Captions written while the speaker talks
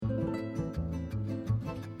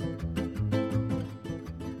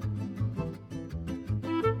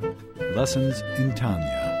Lessons in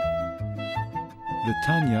Tanya. The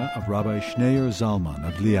Tanya of Rabbi Schneur Zalman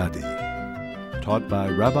of Liadi, taught by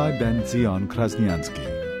Rabbi Ben Zion Krasniansky.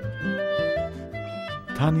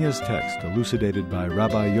 Tanya's text elucidated by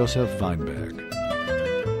Rabbi Yosef Weinberg.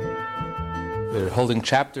 We're holding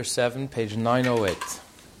chapter 7, page 908.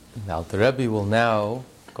 The Alter Rebbe will now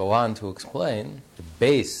go on to explain,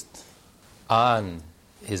 based on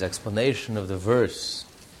his explanation of the verse,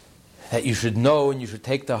 that you should know and you should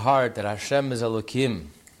take to heart that Hashem is Elokim.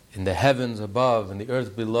 In the heavens above and the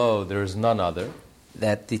earth below, there is none other.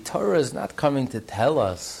 That the Torah is not coming to tell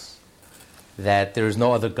us that there is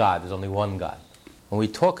no other God, there's only one God. When we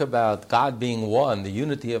talk about God being one, the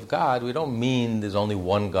unity of God, we don't mean there's only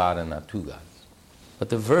one God and not two gods. But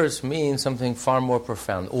the verse means something far more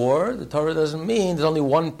profound. Or the Torah doesn't mean there's only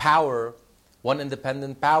one power, one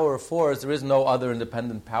independent power of force. There is no other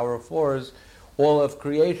independent power of force. All of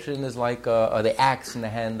creation is like the axe in the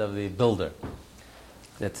hand of the builder.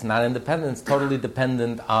 It's not independent, it's totally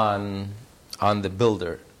dependent on the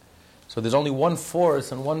builder. So there's only one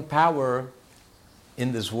force and one power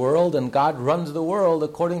in this world, and God runs the world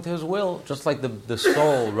according to His will. Just like the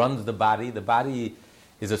soul runs the body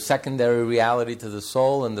is a secondary reality to the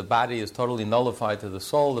soul, and the body is totally nullified to the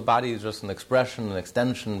soul. The body is just an expression, an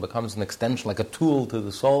extension, becomes an extension, like a tool to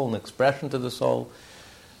the soul, an expression to the soul.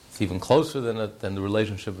 It's even closer than the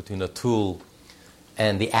relationship between a tool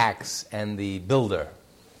and the axe and the builder,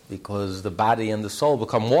 because the body and the soul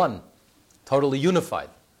become one, totally unified.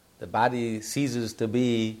 The body ceases to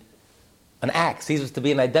be an axe, ceases to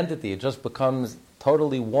be an identity. It just becomes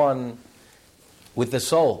totally one with the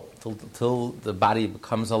soul till the body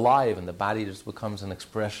becomes alive, and the body just becomes an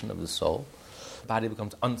expression of the soul. The body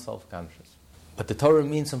becomes unself-conscious. But the Torah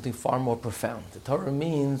means something far more profound. The Torah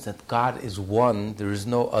means that God is one, there is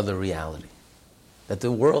no other reality. That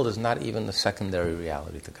the world is not even a secondary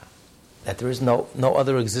reality to God. That there is no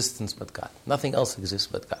other existence but God. Nothing else exists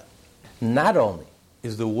but God. Not only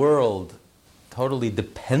is the world totally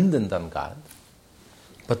dependent on God,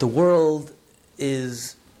 but the world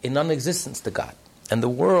is in non-existence to God. And the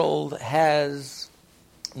world has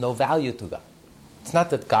no value to God. It's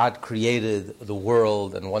not that God created the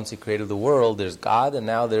world, and once He created the world, there's God, and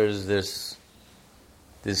now there's this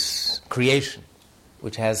creation,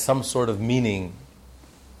 which has some sort of meaning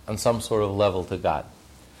on some sort of level to God.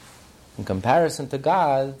 In comparison to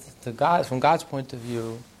God, from God's point of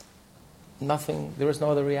view, there is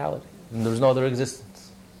no other reality, and there is no other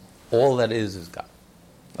existence. All that is God.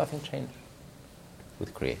 Nothing changed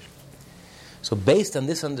with creation. So based on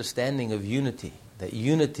this understanding of unity, that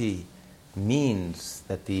unity means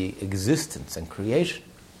that the existence and creation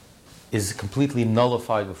is completely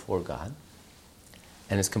nullified before God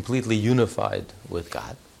and is completely unified with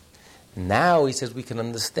God. Now he says we can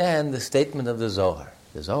understand the statement of the Zohar.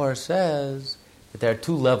 The Zohar says that there are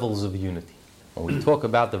two levels of unity. When we talk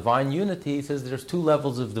about divine unity, he says there's two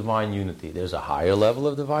levels of divine unity. There's a higher level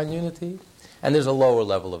of divine unity, and there's a lower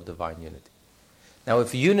level of divine unity. Now,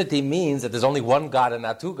 if unity means that there's only one God and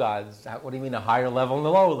not two gods, what do you mean a higher level and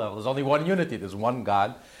a lower level? There's only one unity. There's one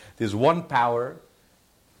God. There's one power.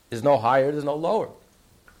 There's no higher. There's no lower.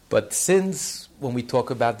 But since when we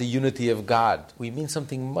talk about the unity of God, we mean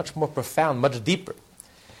something much more profound, much deeper.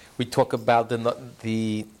 We talk about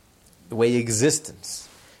the way existence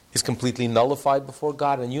is completely nullified before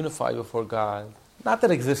God and unified before God. Not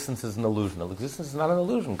that existence is an illusion. Existence is not an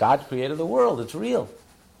illusion. God created the world. It's real.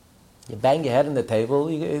 You bang your head on the table,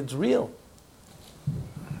 it's real.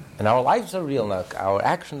 And our lives are real now, our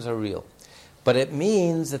actions are real. But it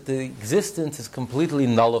means that the existence is completely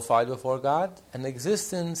nullified before God, and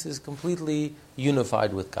existence is completely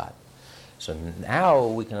unified with God. So now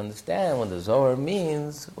we can understand what the Zohar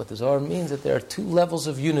means that there are two levels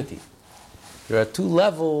of unity. There are two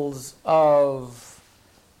levels of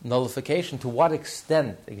nullification. To what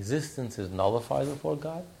extent existence is nullified before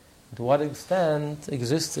God? To what extent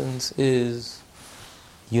existence is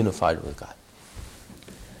unified with God.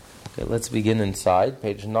 Okay, let's begin inside,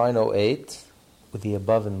 page 908, with the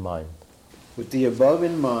above in mind. With the above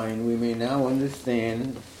in mind, we may now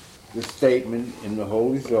understand the statement in the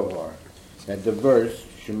Holy Zohar that the verse,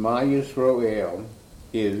 Shema Yisroel,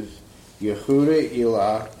 is Yehuda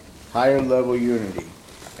Ilah, higher level unity,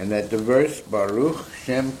 and that the verse, Baruch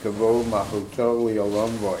Shem Kavod Machuto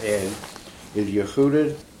Li'olam Va'ed, is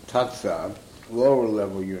Yehuda Tatzav, lower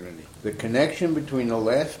level unity. The connection between the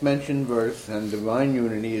last mentioned verse and divine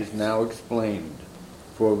unity is now explained.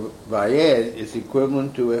 For Vayed is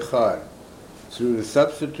equivalent to Echad through the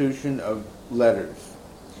substitution of letters.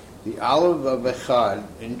 The Aleph of Echad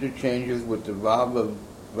interchanges with the Vav of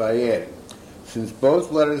Vayed. Since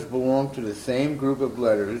both letters belong to the same group of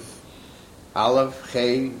letters, Aleph,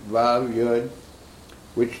 Chay, Vav, Yud,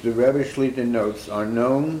 which the Rebbe Shlita notes, are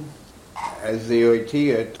known as the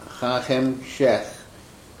Otiyot Chachem Shech,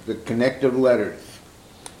 the connective letters.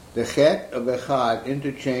 The Chet of Echad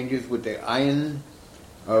interchanges with the Ayin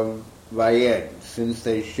of Vayed, since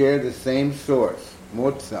they share the same source,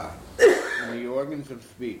 Motzah, in the organs of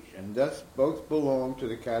speech, and thus both belong to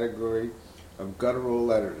the category of guttural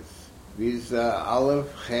letters. These Aleph,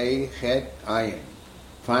 Chay, Chet, Ayin.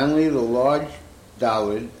 Finally, the large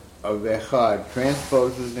Daled of Echad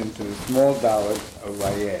transposes into the small Daled of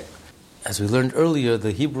Vayed. As we learned earlier,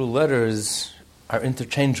 the Hebrew letters are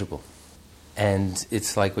interchangeable. And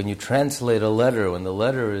it's like when you translate a letter, when the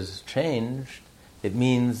letter is changed, it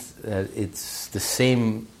means that it's the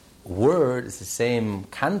same word, it's the same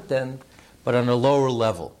content, but on a lower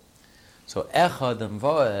level. So Echad and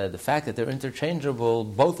Va'ed, the fact that they're interchangeable,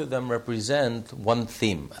 both of them represent one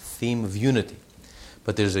theme, a theme of unity.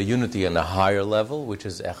 But there's a unity on a higher level, which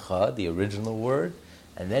is Echad, the original word,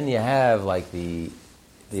 and then you have like the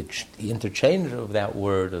interchange of that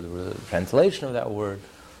word, or the translation of that word,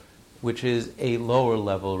 which is a lower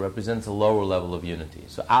level, represents a lower level of unity.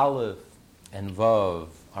 So Aleph and Vav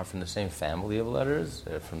are from the same family of letters,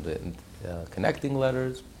 they're from the connecting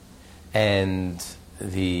letters, and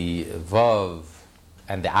the Vav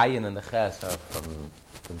and the Ayin and the Ches are from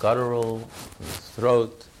the guttural, from the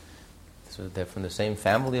throat, so they're from the same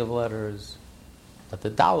family of letters, but the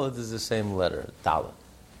Daled is the same letter, Daled.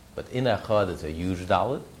 But in Echad it's a huge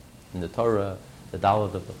Daled. In the Torah, the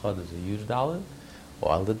Daled of Echad is a huge Daled,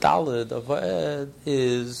 while the Daled of Va'ed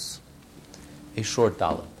is a short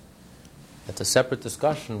Daled. That's a separate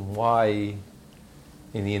discussion why,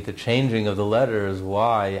 in the interchanging of the letters,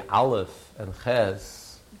 why Aleph and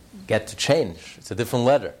Ches get to change. It's a different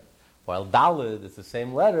letter. While Daled is the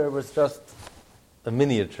same letter, but it's just a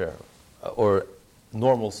miniature or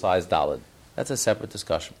normal-sized Daled. That's a separate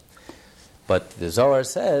discussion. But the Zohar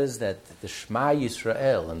says that the Shema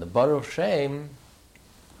Yisrael and the Baruch Shem,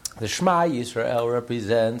 the Shema Yisrael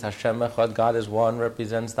represents Hashem Echad, God is one,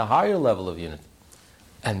 represents the higher level of unity.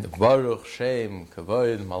 And the Baruch Shem,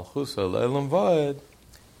 Kavod, Malchusa, Leilam Vod,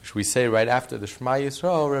 which we say right after the Shema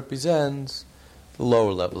Yisrael, represents the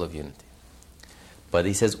lower level of unity. But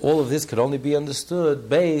he says all of this could only be understood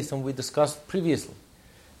based on what we discussed previously.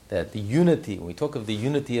 That the unity, when we talk of the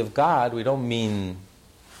unity of God, we don't mean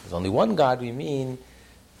there's only one God, we mean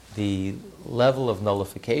the level of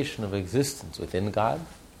nullification of existence within God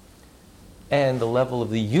and the level of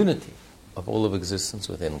the unity of all of existence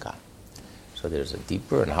within God. So there's a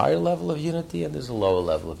deeper and higher level of unity and there's a lower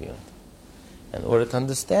level of unity. In order to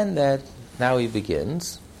understand that, now he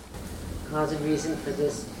begins. Cause and reason for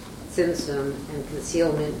this tzimtzum and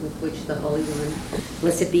concealment with which the Holy One,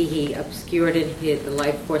 blessed be He, obscured and hid the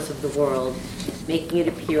life force of the world, making it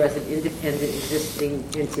appear as an independent existing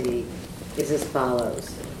entity, is as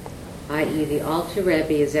follows. I.e., the Alter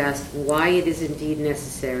Rebbe is asking why it is indeed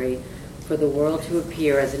necessary for the world to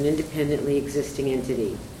appear as an independently existing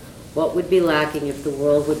entity. What would be lacking if the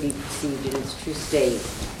world would be perceived in its true state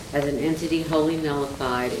as an entity wholly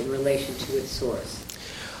nullified in relation to its source?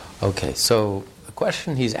 Okay, so the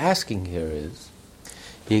question he's asking here is,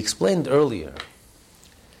 he explained earlier,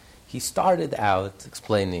 he started out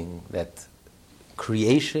explaining that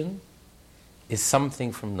creation is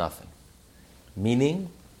something from nothing, meaning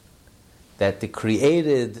that the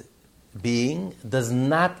created being does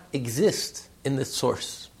not exist in the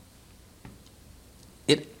source.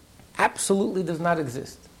 It absolutely does not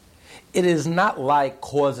exist. It is not like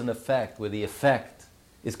cause and effect, where the effect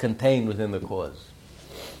is contained within the cause.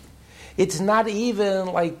 It's not even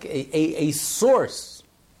like a source,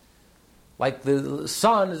 like the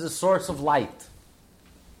sun is a source of light.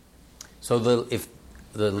 So if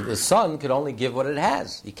the sun could only give what it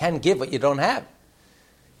has, you can't give what you don't have.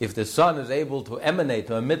 If the sun is able to emanate,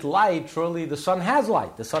 to emit light, surely the sun has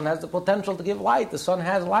light. The sun has the potential to give light. The sun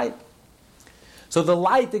has light. So the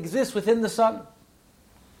light exists within the sun.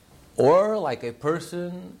 Or like a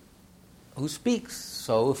person who speaks.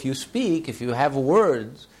 So if you speak, if you have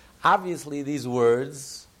words, obviously these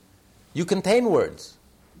words, you contain words.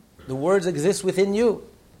 The words exist within you.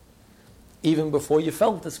 Even before you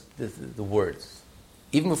felt the words.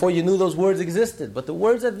 Even before you knew those words existed. But the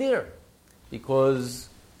words are there. Because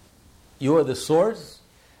you are the source.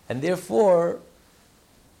 And therefore,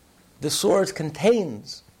 the source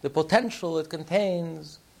contains the potential. It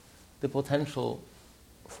contains the potential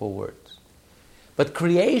for words. But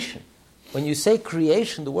creation, when you say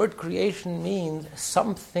creation, the word creation means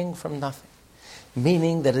something from nothing.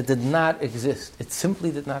 Meaning that it did not exist. It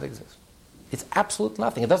simply did not exist. It's absolute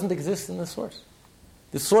nothing. It doesn't exist in the source.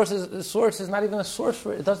 The source is not even a source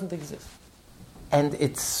for it. It doesn't exist. And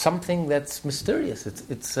it's something that's mysterious.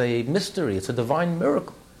 It's a mystery. It's a divine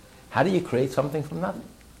miracle. How do you create something from nothing?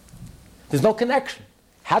 There's no connection.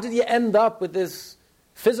 How did you end up with this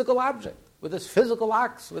physical object, with this physical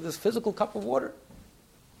ox, with this physical cup of water?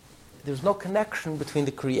 There's no connection between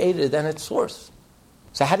the created and its source.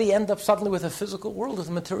 So how do you end up suddenly with a physical world, with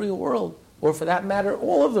a material world? Or for that matter,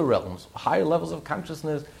 all of the realms, higher levels of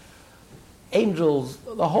consciousness, angels,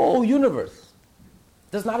 the whole universe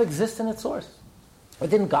does not exist in its source.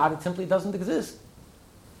 Within God, it simply doesn't exist.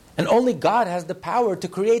 And only God has the power to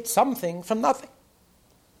create something from nothing.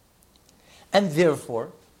 And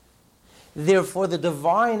therefore, the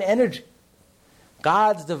divine energy,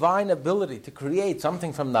 God's divine ability to create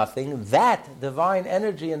something from nothing, that divine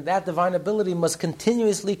energy and that divine ability must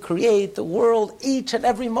continuously create the world each and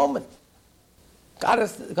every moment. God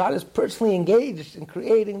is personally engaged in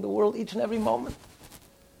creating the world each and every moment.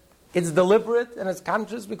 It's deliberate and it's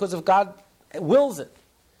conscious because of God wills it.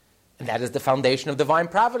 And that is the foundation of divine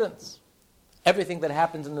providence. Everything that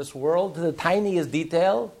happens in this world, to the tiniest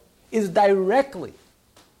detail, is directly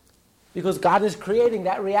because God is creating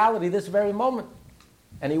that reality this very moment.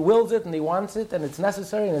 And He wills it and He wants it and it's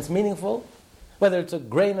necessary and it's meaningful. Whether it's a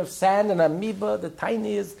grain of sand, an amoeba, the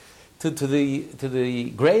tiniest, to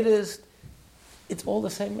the greatest, it's all the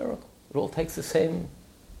same miracle. It all takes the same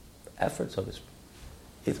effort, so to speak.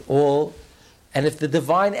 It's all, and if the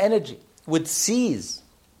divine energy would cease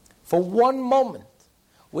for one moment,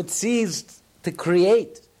 would cease to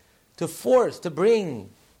create, to force, to bring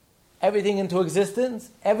everything into existence,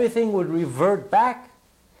 everything would revert back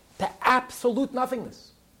to absolute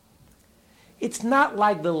nothingness. It's not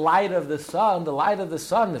like the light of the sun. The light of the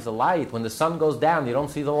sun is the light. When the sun goes down, you don't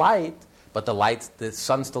see the light, but the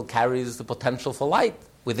sun still carries the potential for light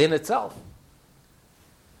within itself.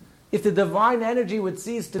 If the divine energy would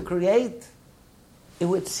cease to create, it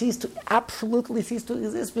would absolutely cease to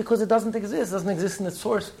exist because it doesn't exist. It doesn't exist in its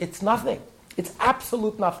source. It's nothing. It's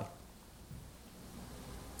absolute nothing.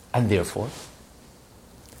 And therefore,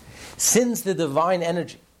 since the divine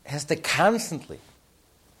energy has to constantly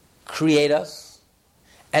create us,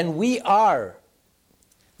 and we are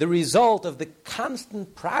the result of the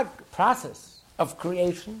constant process of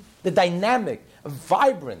creation, the dynamic,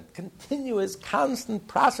 vibrant, continuous, constant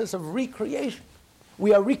process of recreation.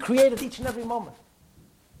 We are recreated each and every moment.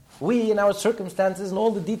 We, in our circumstances and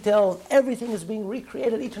all the details, everything is being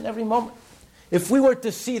recreated each and every moment. If we were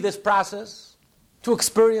to see this process, to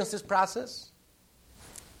experience this process,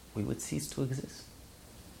 we would cease to exist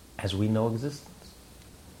as we know existence.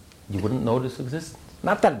 You wouldn't notice existence.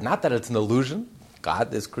 Not that it's an illusion.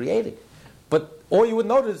 God is creating. But all you would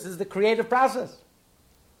notice is the creative process.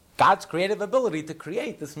 God's creative ability to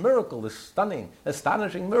create this miracle, this stunning,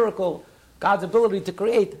 astonishing miracle, God's ability to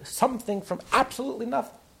create something from absolutely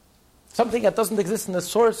nothing. Something that doesn't exist in the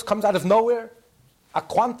source, comes out of nowhere, a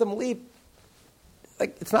quantum leap.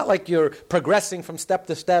 It's not like you're progressing from step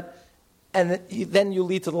to step and then you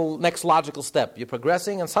lead to the next logical step. You're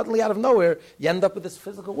progressing and suddenly out of nowhere you end up with this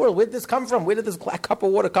physical world. Where did this come from? Where did this cup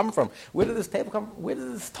of water come from? Where did this table come from? Where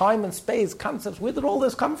did this time and space concepts, where did all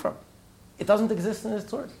this come from? It doesn't exist in its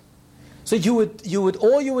source. So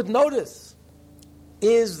all you would notice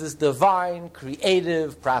is this divine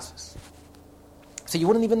creative process. So you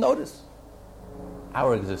wouldn't even notice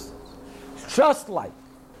our existence. Just like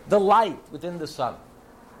the light within the sun.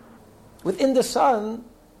 Within the sun,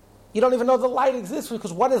 you don't even know the light exists,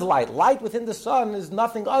 because what is light? Light within the sun is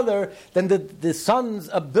nothing other than the sun's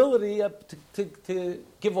ability to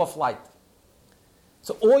give off light.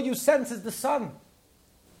 So all you sense is the sun.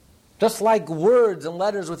 Just like words and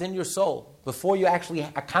letters within your soul, before you actually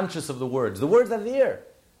are conscious of the words. The words are there,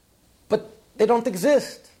 but they don't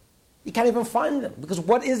exist. You can't even find them, because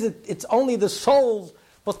what is it? It's only the soul's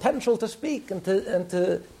potential to speak and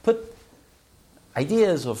to put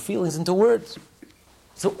ideas or feelings into words.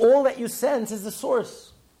 So all that you sense is the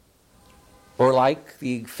source. Or like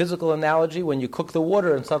the physical analogy, when you cook the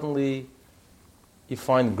water and suddenly you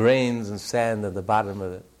find grains and sand at the bottom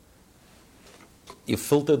of it. You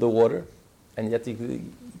filter the water, and yet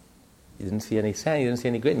you didn't see any sand, you didn't see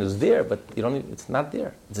any grain. It was there, but it's not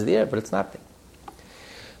there. It's there, but it's not there.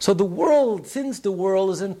 So the world, since the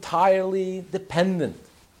world is entirely dependent,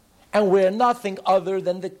 and we're nothing other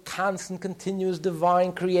than the constant, continuous,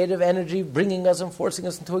 divine, creative energy bringing us and forcing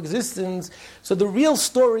us into existence. So the real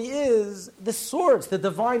story is the source, the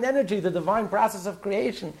divine energy, the divine process of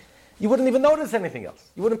creation. You wouldn't even notice anything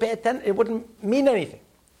else. You wouldn't pay attention. It wouldn't mean anything.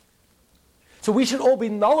 So we should all be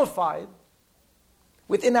nullified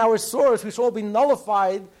within our source. We should all be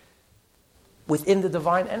nullified within the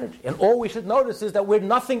divine energy. And all we should notice is that we're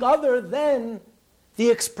nothing other than the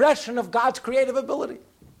expression of God's creative ability.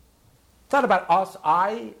 It's not about us,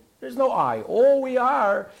 I. There's no I. All we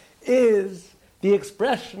are is the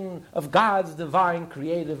expression of God's divine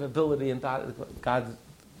creative ability and God's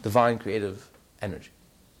divine creative energy.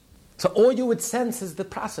 So all you would sense is the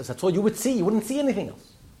process. That's all you would see. You wouldn't see anything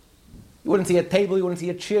else. You wouldn't see a table, you wouldn't see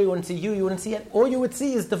a chair, you wouldn't see you wouldn't see it. All you would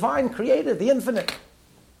see is divine creative, the infinite.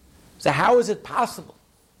 So how is it possible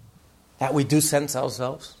that we do sense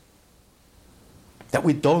ourselves? That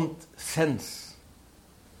we don't sense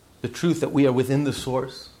the truth that we are within the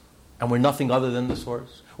source and we're nothing other than the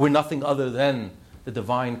source? We're nothing other than the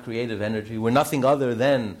divine creative energy. We're nothing other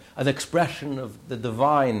than an expression of the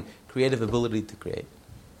divine creative ability to create.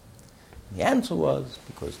 And the answer was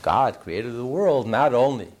because God created the world not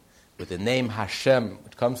only with the name Hashem,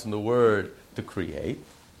 which comes from the word to create,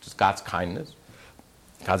 which is God's kindness,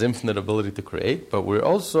 God's infinite ability to create, but we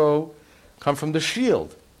also come from the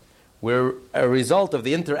shield. We're a result of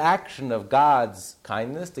the interaction of God's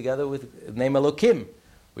kindness together with the name Elokim,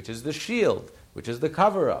 which is the shield, which is the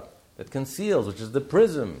cover-up that conceals, which is the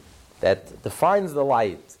prism that defines the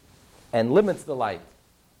light and limits the light.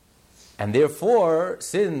 And therefore,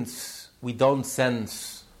 since we don't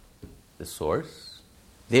sense the source,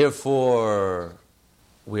 therefore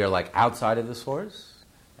we are like outside of the source,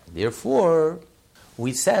 and therefore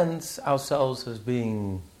we sense ourselves as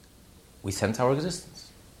being, we sense our existence.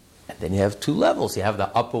 And then you have two levels. You have the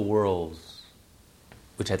upper worlds,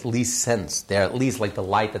 which at least sense. They're at least like the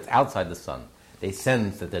light that's outside the sun. They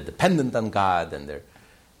sense that they're dependent on God and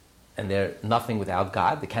they're nothing without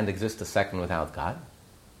God. They can't exist a second without God.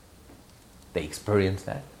 They experience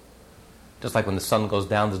that. Just like when the sun goes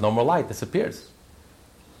down, there's no more light, disappears.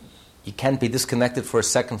 You can't be disconnected for a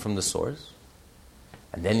second from the source.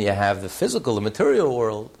 And then you have the physical, the material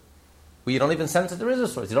world, where you don't even sense that there is a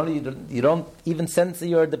source. You don't even sense that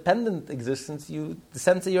you're a dependent existence. You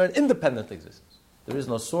sense that you're an independent existence. There is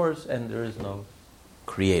no source and there is no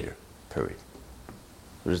creator, period.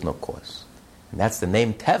 There is no cause. And that's the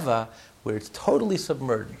name Teva, where it's totally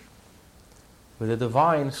submerged, where the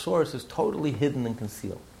divine source is totally hidden and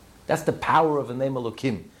concealed. That's the power of the name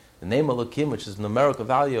Elokim. The name Elokim, which is the numerical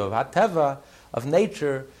value of HaTeva, of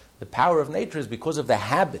nature. The power of nature is because of the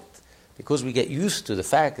habit, because we get used to the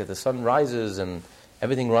fact that the sun rises and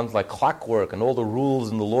everything runs like clockwork and all the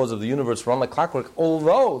rules and the laws of the universe run like clockwork,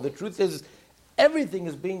 although the truth is everything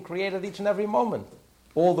is being created each and every moment.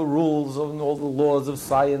 All the rules and all the laws of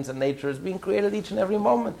science and nature is being created each and every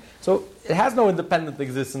moment. So it has no independent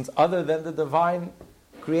existence other than the divine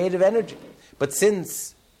creative energy. But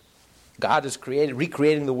since God is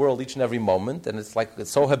recreating the world each and every moment, and it's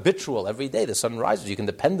so habitual every day, the sun rises, you can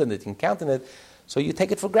depend on it, you can count on it, so you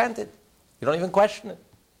take it for granted. You don't even question it.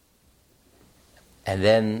 And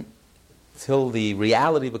then, till the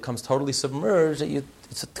reality becomes totally submerged,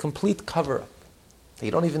 it's a complete cover-up.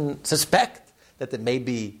 You don't even suspect that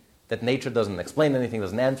that nature doesn't explain anything,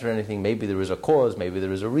 doesn't answer anything. Maybe there is a cause, maybe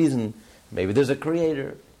there is a reason, maybe there's a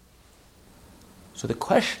creator. So the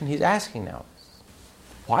question he's asking now is,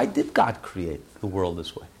 why did God create the world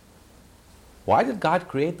this way? Why did God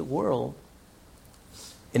create the world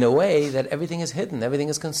in a way that everything is hidden, everything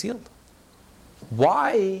is concealed?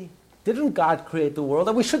 Why didn't God create the world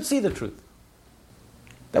that we should see the truth?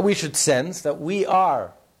 That we should sense that we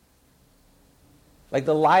are like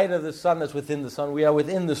the light of the sun that's within the sun. We are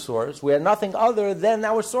within the source. We are nothing other than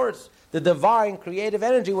our source. The divine creative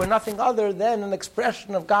energy, we're nothing other than an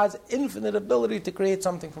expression of God's infinite ability to create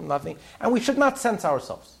something from nothing. And we should not sense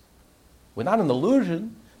ourselves. We're not an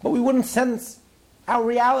illusion, but we wouldn't sense our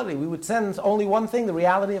reality. We would sense only one thing, the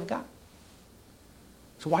reality of God.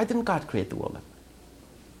 So why didn't God create the world that way?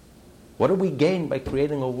 What do we gain by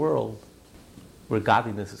creating a world where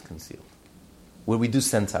godliness is concealed? Where we do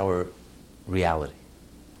sense our reality,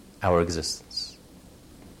 our existence?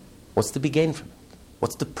 What's to be gained from it?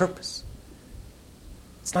 What's the purpose?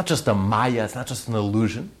 It's not just a maya, it's not just an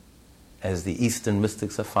illusion, as the Eastern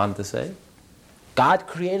mystics are fond to say. God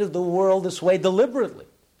created the world this way deliberately,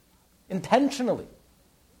 intentionally.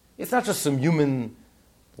 It's not just some human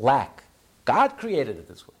lack. God created it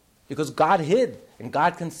this way because God hid and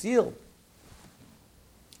God concealed.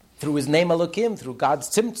 Through his name Elokim, through God's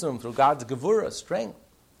tzimtzum, through God's gevurah, strength.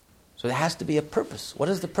 So there has to be a purpose. What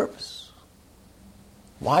is the purpose?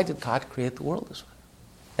 Why did God create the world this way?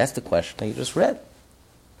 That's the question that you just read.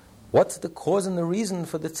 What's the cause and the reason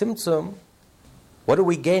for the tzimtzum? What do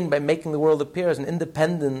we gain by making the world appear as an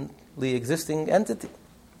independently existing entity?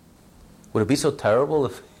 Would it be so terrible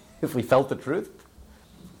if we felt the truth?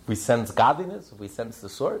 If we sense godliness, if we sense the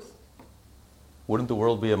source? Wouldn't the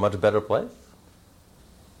world be a much better place?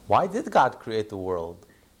 Why did God create the world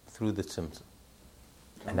through the tzimtzum?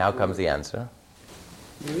 And now comes the answer.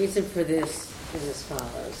 The reason for this is as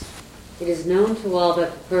follows. It is known to all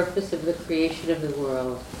that the purpose of the creation of the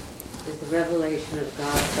world is the revelation of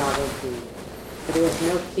God's sovereignty, for there was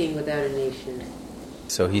no king without a nation.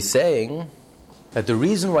 So he's saying that the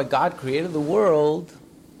reason why God created the world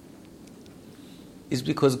is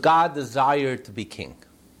because God desired to be king.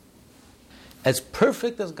 As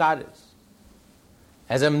perfect as God is,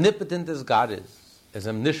 as omnipotent as God is, as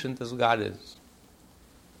omniscient as God is,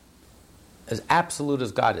 as absolute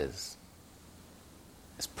as God is,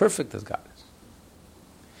 as perfect as God is,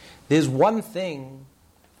 there's one thing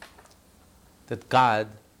that God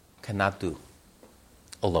cannot do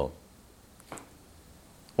alone.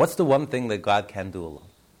 What's the one thing that God can do alone?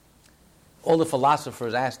 All the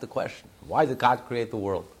philosophers asked the question, why did God create the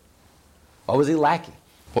world? What was he lacking?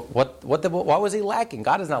 What was he lacking?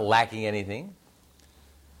 God is not lacking anything.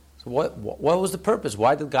 So what was the purpose?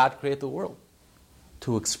 Why did God create the world?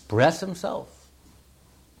 To express himself.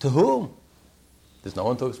 To whom? There's no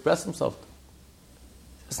one to express himself to.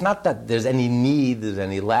 It's not that there's any need, there's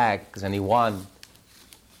any lack, there's any want.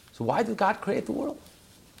 So why did God create the world?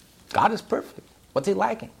 God is perfect. What's he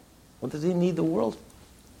lacking? What does he need the world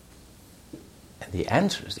for? And the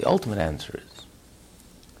answer is, the ultimate answer is,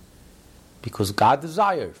 because God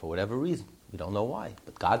desired, for whatever reason, we don't know why,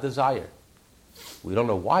 but God desired. We don't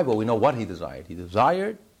know why, but we know what he desired. He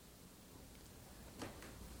desired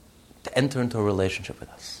to enter into a relationship with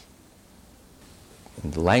us.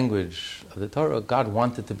 In the language of the Torah, God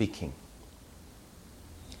wanted to be king.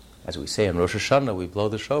 As we say on Rosh Hashanah, we blow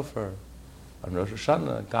the shofar. On Rosh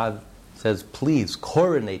Hashanah, God says, please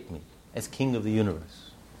coronate me as king of the universe.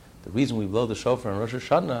 The reason we blow the shofar on Rosh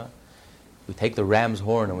Hashanah, we take the ram's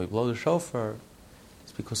horn and we blow the shofar,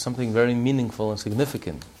 is because something very meaningful and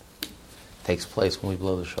significant takes place when we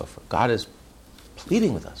blow the shofar. God is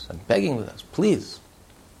pleading with us and begging with us, please,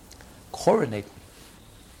 coronate me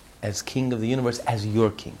as king of the universe, as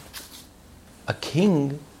your king. A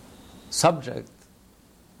king subject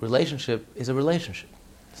relationship is a relationship.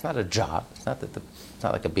 It's not a job. It's not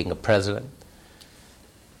like being a president.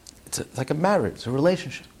 It's like a marriage. It's a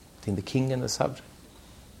relationship between the king and the subject.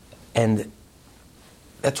 And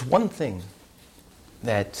that's one thing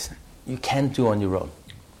that you can't do on your own.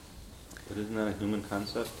 But isn't that a human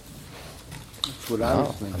concept? That's what I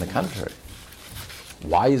was thinking. On the contrary.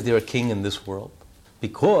 Why is there a king in this world?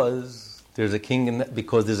 Because there's a king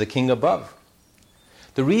because there's a king above.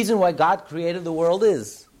 The reason why God created the world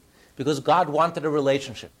is because God wanted a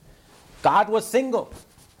relationship. God was single,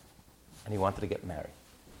 and he wanted to get married.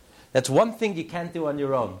 That's one thing you can't do on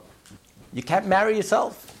your own. You can't marry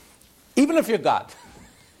yourself, even if you're God.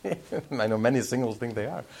 I know many singles think they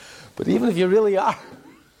are, but even if you really are,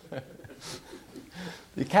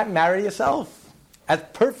 you can't marry yourself, as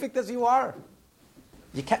perfect as you are.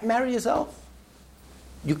 You can't marry yourself.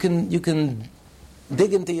 You can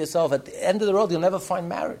dig into yourself. At the end of the road, you'll never find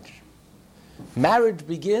marriage. Marriage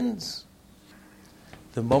begins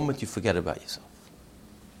the moment you forget about yourself.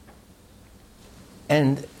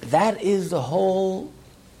 And that is the whole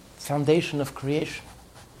foundation of creation.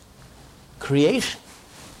 Creation,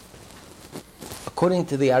 according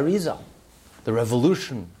to the Arizal, the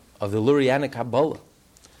revolution of the Lurianic Kabbalah.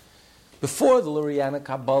 Before the Lurianic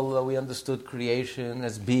Kabbalah, we understood creation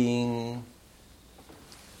as being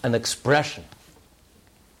an expression,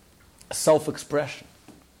 a self-expression.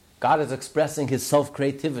 God is expressing his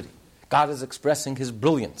self-creativity. God is expressing his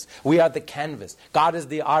brilliance. We are the canvas. God is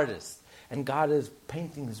the artist. And God is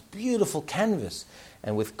painting this beautiful canvas,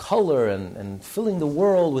 and with color and filling the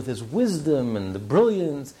world with his wisdom and the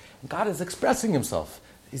brilliance. And God is expressing himself.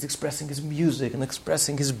 He's expressing his music and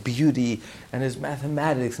expressing his beauty and his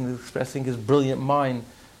mathematics and expressing his brilliant mind.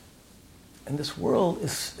 And this world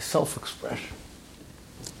is self-expression.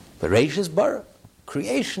 Bereshis bara.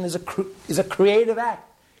 Creation is a creative act.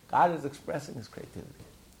 God is expressing his creativity.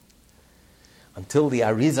 Until the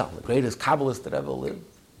Arizal, the greatest Kabbalist that ever lived,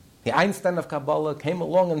 the Einstein of Kabbalah, came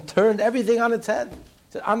along and turned everything on its head.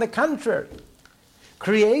 Said, on the contrary,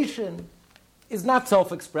 creation is not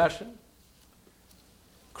self-expression.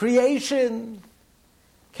 Creation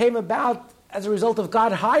came about as a result of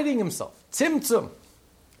God hiding himself. Tzimtzum.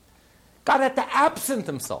 God had to absent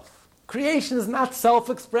himself. Creation is not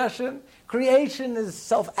self-expression. Creation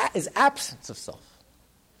is absence of self.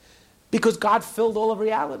 Because God filled all of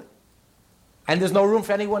reality. And there's no room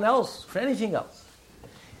for anyone else, for anything else.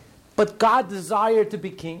 But God desired to be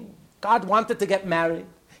king. God wanted to get married.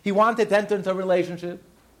 He wanted to enter into a relationship.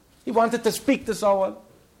 He wanted to speak to someone.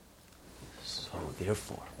 So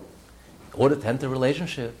therefore, in order to enter a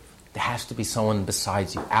relationship, there has to be someone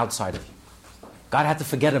besides you, outside of you. God had to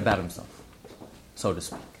forget about himself. so to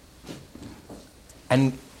speak.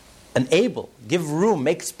 And enable, give room,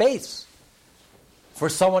 make space for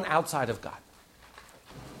someone outside of God.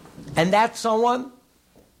 And that someone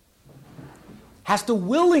has to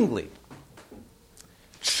willingly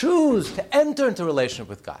choose to enter into a relationship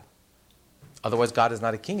with God. Otherwise, God is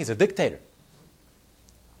not a king, he's a dictator.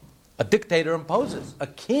 A dictator imposes. A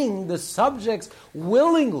king, the subjects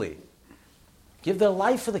willingly give their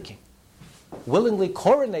life for the king, willingly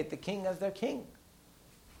coronate the king as their king.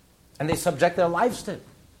 And they subject their lives to him.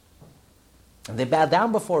 And they bow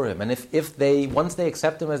down before him. And if they, once they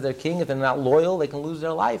accept him as their king, if they're not loyal, they can lose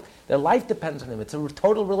their life. Their life depends on him. It's a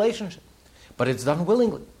total relationship. But it's done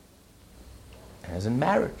willingly. As in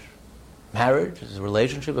marriage. Marriage is a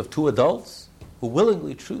relationship of two adults who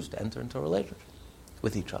willingly choose to enter into a relationship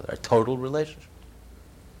with each other. A total relationship.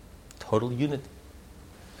 Total unity.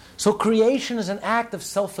 So creation is an act of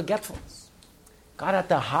self-forgetfulness. God had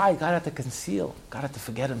to hide, God had to conceal, God had to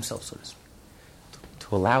forget himself, so to speak.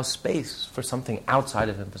 To allow space for something outside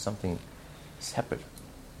of him, for something separate.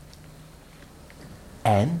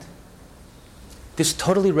 And this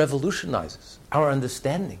totally revolutionizes our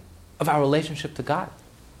understanding of our relationship to God.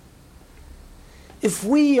 If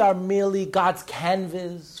we are merely God's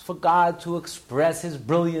canvas for God to express his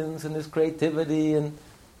brilliance and his creativity,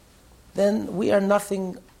 then we are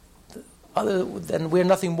nothing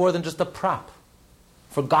more than just a prop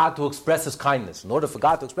for God to express his kindness. In order for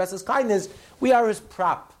God to express his kindness, we are his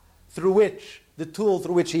prop, the tool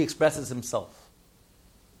through which he expresses himself.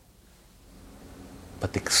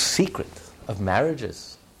 But the secret of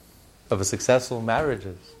marriages, of a successful marriage,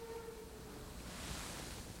 is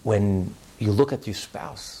when you look at your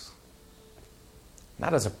spouse,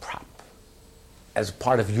 not as a prop, as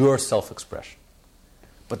part of your self-expression,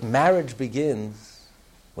 but marriage begins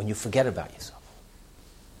when you forget about yourself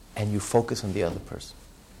and you focus on the other person.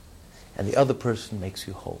 And the other person makes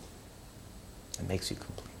you whole and makes you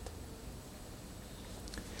complete.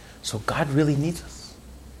 So God really needs us.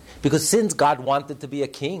 Because since God wanted to be a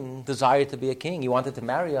king, desired to be a king, he wanted to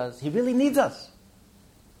marry us, he really needs us.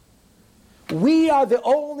 We are the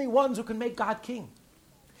only ones who can make God king.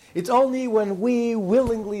 It's only when we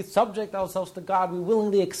willingly subject ourselves to God, we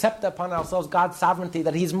willingly accept upon ourselves God's sovereignty,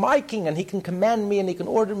 that he's my king and he can command me and he can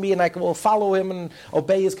order me and I will follow him and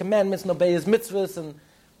obey his commandments and obey his mitzvahs and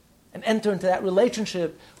enter into that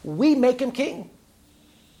relationship, we make him king.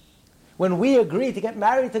 When we agree to get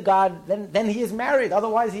married to God, then he is married,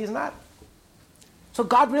 otherwise he is not. So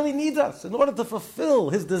God really needs us. In order to fulfill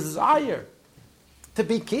his desire to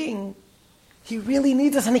be king, he really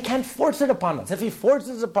needs us, and he can't force it upon us. If he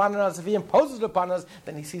forces it upon us, if he imposes it upon us,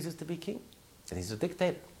 then he ceases to be king. Then he's a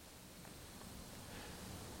dictator.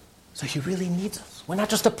 So he really needs us. We're not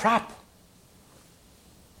just a prop.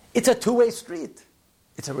 It's a two-way street.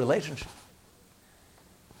 It's a relationship.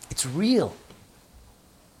 It's real.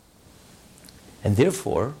 And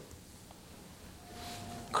therefore,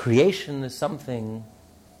 creation is something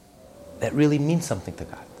that really means something to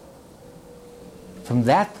God. From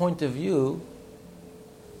that point of view,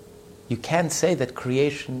 you can't say that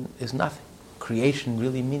creation is nothing. Creation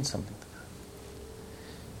really means something to God.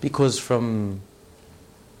 Because from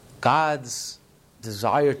God's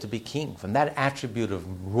desire to be king, from that attribute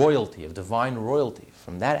of royalty, of divine royalty,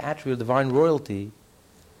 from that attribute of divine royalty,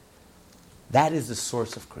 that is the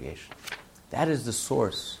source of creation. That is the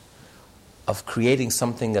source of creating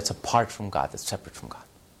something that's apart from God, that's separate from God.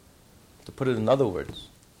 To put it in other words,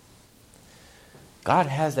 God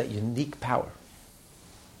has that unique power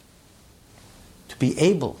to be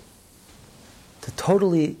able to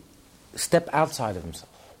totally step outside of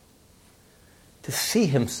himself, to see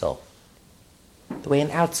himself the way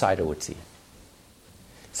an outsider would see him.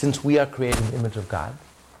 Since we are created in the image of God,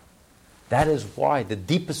 that is why the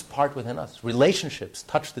deepest part within us, relationships,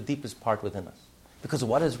 touch the deepest part within us. Because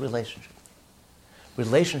what is relationship?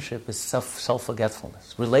 Relationship is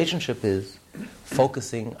self-forgetfulness. Relationship is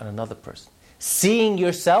focusing on another person. Seeing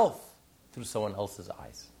yourself through someone else's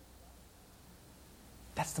eyes.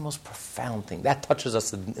 That's the most profound thing. That touches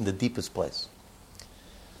us in the deepest place.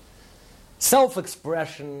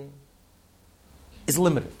 Self-expression is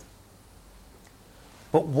limited.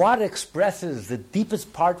 But what expresses the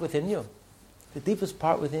deepest part within you? The deepest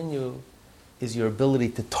part within you is your ability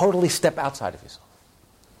to totally step outside of yourself.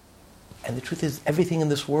 And the truth is, everything in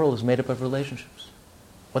this world is made up of relationships.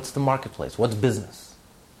 What's the marketplace? What's business?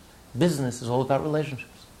 Business is all about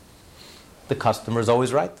relationships. The customer is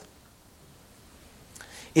always right.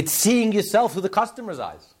 It's seeing yourself through the customer's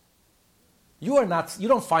eyes. You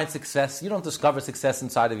don't find success, you don't discover success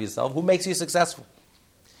inside of yourself. Who makes you successful?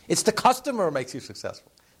 It's the customer who makes you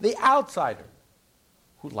successful. The outsider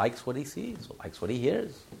Who likes what he sees? Who likes what he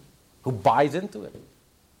hears? Who buys into it?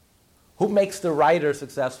 Who makes the writer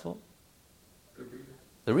successful? The reader.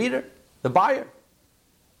 The reader, the buyer.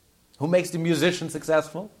 Who makes the musician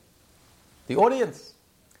successful? The audience.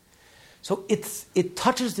 So it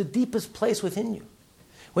touches the deepest place within you.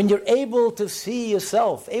 When you're able to see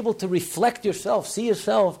yourself, able to reflect yourself, see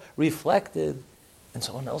yourself reflected in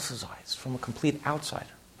someone else's eyes from a complete outsider.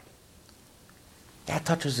 That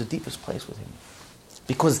touches the deepest place within you.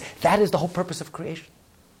 Because that is the whole purpose of creation.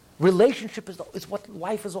 Relationship is what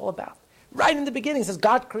life is all about. Right in the beginning, it says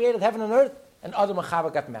God created heaven and earth, and Adam and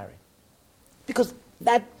Chava got married. Because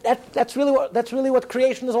that's really what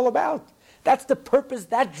creation is all about. That's the purpose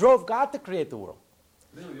that drove God to create the world.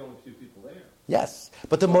 They were the only two people there. Yes,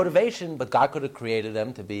 but the motivation, but God could have created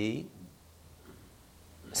them to be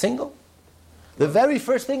single. The very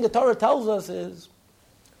first thing the Torah tells us is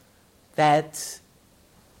that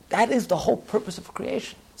is the whole purpose of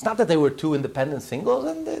creation. It's not that they were two independent singles,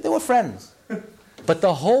 and they were friends. But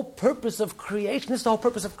the whole purpose of creation is the whole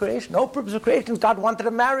purpose of creation. The whole purpose of creation is God wanted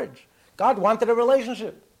a marriage. God wanted a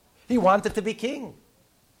relationship. He wanted to be king.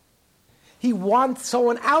 He wants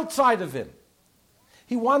someone outside of him.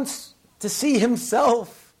 He wants to see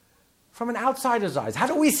himself from an outsider's eyes. How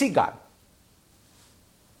do we see God?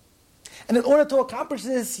 And in order to accomplish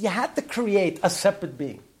this, you had to create a separate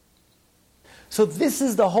being. So this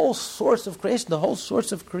is the whole source of creation. The whole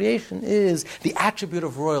source of creation is the attribute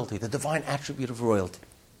of royalty, the divine attribute of royalty.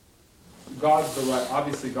 God's the right.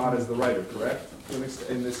 Obviously, God is the writer, correct? In this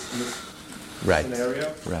Right.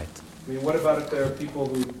 scenario. Right. I mean, what about if there are people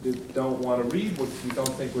who don't want to read, who don't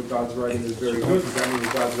think what God's writing is very good? Does that mean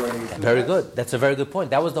that God's writing is Very good. That's a very good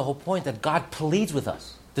point. That was the whole point, that God pleads with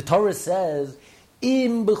us. The Torah says,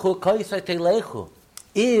 "Im b'chukoisei telechu,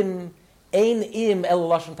 im ein im el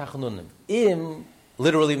lashon tachanunim." Im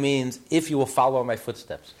literally means, if you will follow my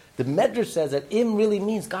footsteps. The Medrash says that im really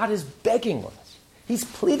means God is begging with us. He's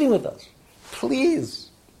pleading with us. Please,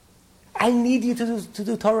 I need you to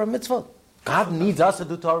do Torah mitzvah. God needs us to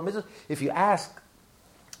do Torah mitzvah. If you ask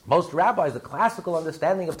most rabbis, the classical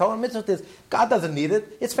understanding of Torah mitzvah is God doesn't need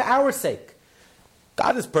it. It's for our sake.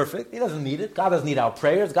 God is perfect. He doesn't need it. God doesn't need our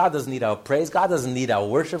prayers. God doesn't need our praise. God doesn't need our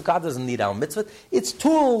worship. God doesn't need our mitzvah. It's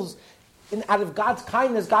tools. Out of God's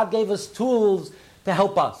kindness, God gave us tools to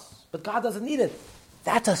help us. But God doesn't need it.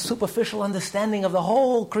 That's a superficial understanding of the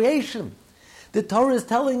whole creation. The Torah is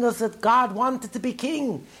telling us that God wanted to be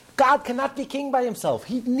king. God cannot be king by himself.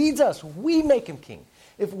 He needs us. We make him king.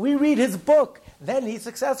 If we read his book, then he's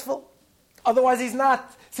successful. Otherwise, he's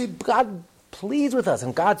not. See, God pleads with us,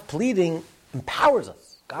 and God's pleading empowers us.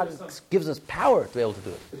 God gives us power to be able to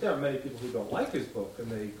do it. But there are many people who don't like his book, and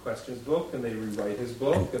they question his book, and they rewrite his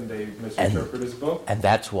book, and they misinterpret his book. And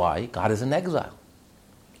that's why God is in exile.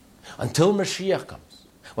 Until Mashiach comes.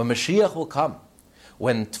 When Mashiach will come,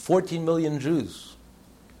 when 14 million Jews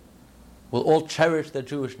will all cherish their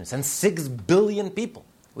Jewishness, and 6 billion people,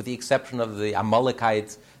 with the exception of the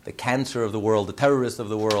Amalekites, the cancer of the world, the terrorists of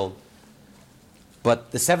the world,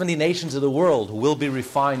 but the 70 nations of the world who will be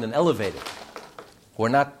refined and elevated, who are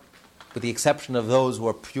not, with the exception of those who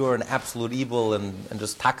are pure and absolute evil and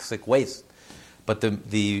just toxic waste, but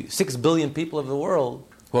the 6 billion people of the world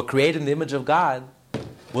who are created in the image of God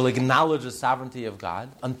will acknowledge the sovereignty of God.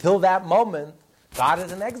 Until that moment, God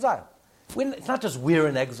is in exile. It's not just we're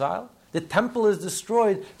in exile. The temple is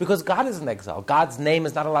destroyed because God is in exile. God's name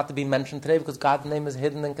is not allowed to be mentioned today because God's name is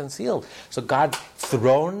hidden and concealed. So God's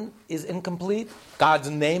throne is incomplete. God's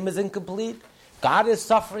name is incomplete. God is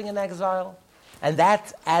suffering in exile. And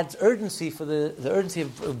that adds urgency for the urgency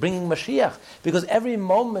of bringing Mashiach. Because every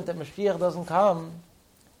moment that Mashiach doesn't come,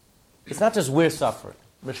 it's not just we're suffering.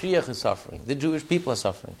 Mashiach is suffering. The Jewish people are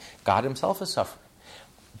suffering. God himself is suffering.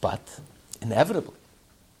 But inevitably,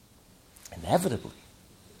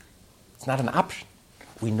 it's not an option.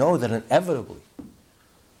 We know that inevitably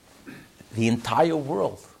the entire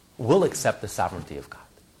world will accept the sovereignty of God.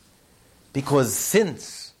 Because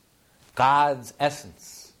since God's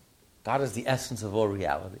essence, God is the essence of all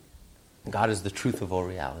reality, and God is the truth of all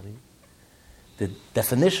reality, the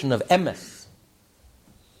definition of emes,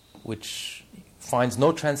 which finds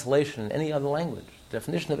no translation in any other language, the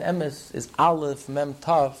definition of emes is Aleph, Mem,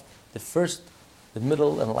 Tav, the first, the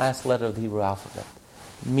middle, and last letter of the Hebrew alphabet.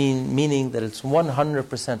 Meaning that it's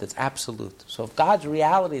 100%, it's absolute. So if God's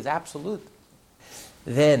reality is absolute,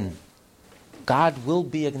 then God will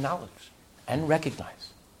be acknowledged and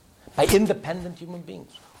recognized by independent human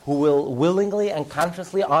beings who will willingly and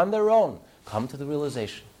consciously on their own come to the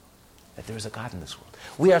realization that there is a God in this world.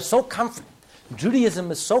 We are so confident,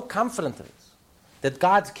 Judaism is so confident of this, that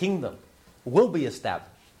God's kingdom will be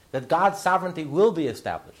established, that God's sovereignty will be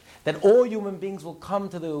established, that all human beings will come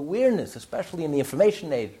to the awareness, especially in the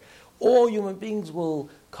information age, all human beings will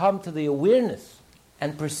come to the awareness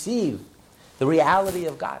and perceive the reality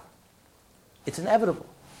of God. It's inevitable.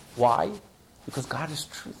 Why? Because God is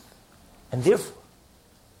truth. And therefore,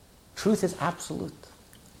 truth is absolute.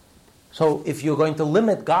 So if you're going to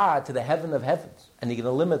limit God to the heaven of heavens, and you're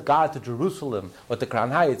going to limit God to Jerusalem, or to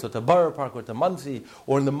Crown Heights, or to Borough Park, or to Muncie,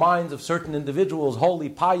 or in the minds of certain individuals, holy,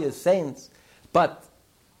 pious saints, but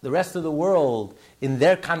the rest of the world, in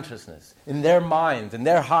their consciousness, in their minds, in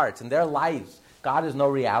their hearts, in their lives, God is no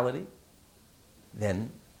reality,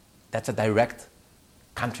 then that's a direct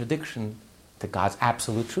contradiction to God's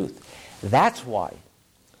absolute truth. That's why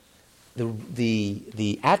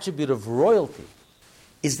the attribute of royalty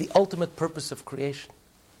is the ultimate purpose of creation,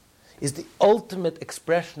 is the ultimate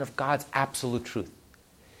expression of God's absolute truth.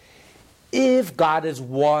 If God is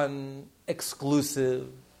one, exclusive,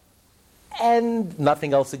 and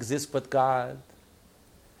nothing else exists but God,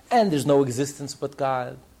 and there's no existence but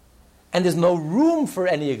God, and there's no room for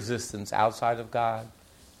any existence outside of God,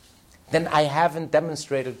 then I haven't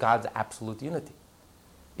demonstrated God's absolute unity.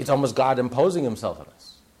 It's almost God imposing himself on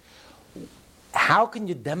us. How can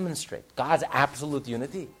you demonstrate God's absolute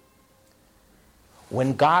unity?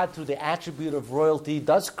 When God, through the attribute of royalty,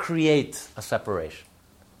 does create a separation.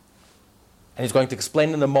 And he's going to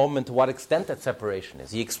explain in a moment to what extent that separation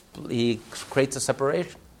is. He creates a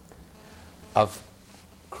separation of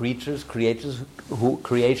creation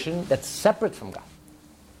that's separate from God.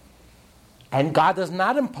 And God does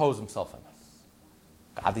not impose himself on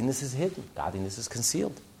us. Godliness is hidden. Godliness is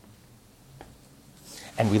concealed.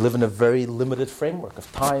 And we live in a very limited framework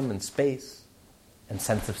of time and space and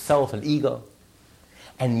sense of self and ego.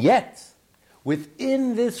 And yet,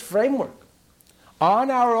 within this framework,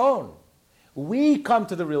 on our own, we come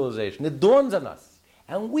to the realization, it dawns on us,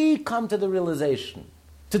 and we come to the realization,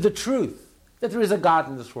 to the truth, that there is a God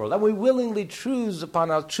in this world. And we willingly choose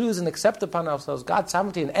and accept upon ourselves God's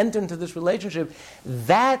sovereignty and enter into this relationship.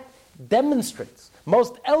 That demonstrates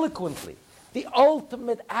most eloquently the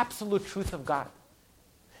ultimate absolute truth of God.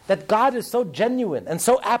 That God is so genuine and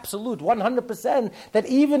so absolute, 100%, that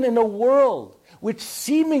even in a world which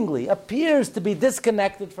seemingly appears to be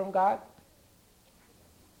disconnected from God,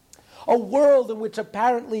 a world in which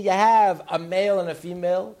apparently you have a male and a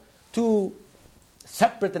female, two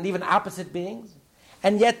separate and even opposite beings,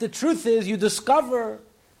 and yet the truth is you discover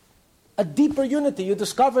a deeper unity. You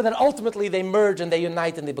discover that ultimately they merge and they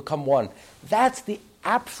unite and they become one. That's the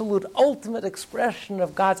absolute, ultimate expression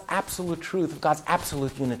of God's absolute truth, of God's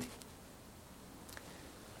absolute unity.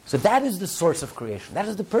 So that is the source of creation. That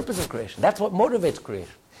is the purpose of creation. That's what motivates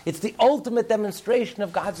creation. It's the ultimate demonstration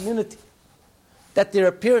of God's unity. That there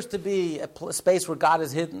appears to be a space where God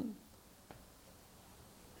is hidden,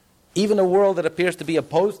 even a world that appears to be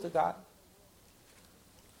opposed to God.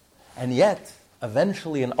 And yet,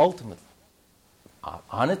 eventually and ultimately,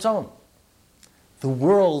 on its own, the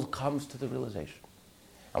world comes to the realization.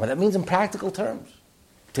 And what that means in practical terms,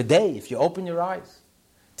 today, if you open your eyes,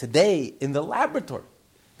 today in the laboratory,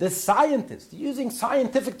 the scientist, using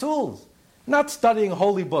scientific tools, not studying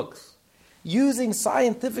holy books, using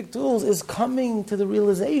scientific tools, is coming to the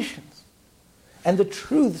realizations and the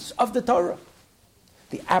truths of the Torah.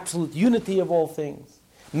 The absolute unity of all things,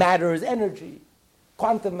 matter is energy,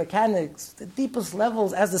 quantum mechanics, the deepest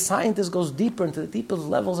levels, as the scientist goes deeper into the deepest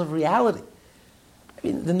levels of reality. I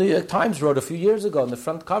mean, the New York Times wrote a few years ago on the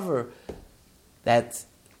front cover that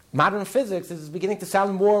modern physics is beginning to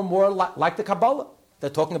sound more and more like the Kabbalah. They're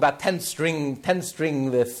talking about 10-string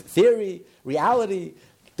theory, reality,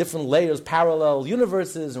 different layers, parallel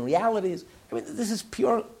universes and realities. I mean, this is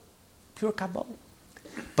pure Kabbalah.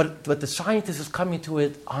 But the scientist is coming to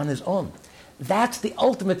it on his own. That's the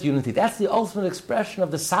ultimate unity. That's the ultimate expression of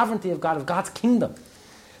the sovereignty of God, of God's kingdom.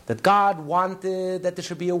 That God wanted that there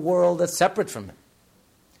should be a world that's separate from him.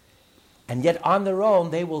 And yet on their own,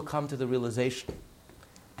 they will come to the realization.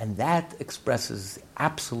 And that expresses the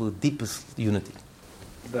absolute deepest unity.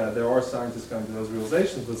 There are scientists coming to those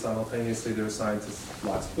realizations, but simultaneously there were scientists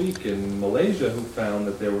last week in Malaysia who found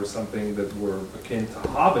that there was something that were akin to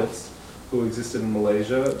hobbits who existed in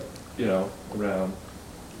Malaysia, around,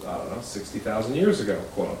 60,000 years ago,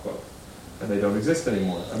 quote unquote. And they don't exist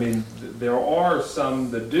anymore. I mean, there are some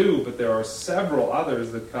that do, but there are several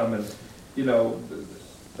others that come and,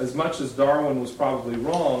 as much as Darwin was probably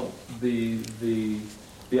wrong,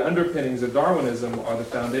 the underpinnings of Darwinism are the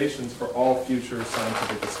foundations for all future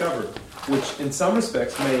scientific discovery, which in some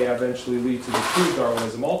respects may eventually lead to the true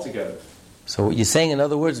Darwinism altogether. So what you're saying, in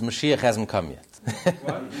other words, Mashiach hasn't come yet.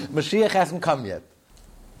 What? Mashiach hasn't come yet.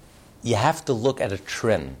 you have to look at a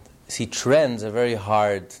trend. See, trends are very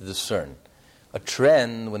hard to discern. A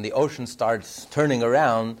trend, when the ocean starts turning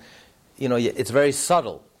around, it's very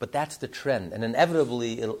subtle, but that's the trend, and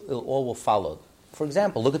inevitably it all will follow. For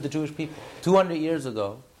example, look at the Jewish people. 200 years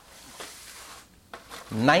ago,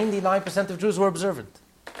 99% of Jews were observant.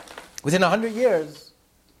 Within 100 years,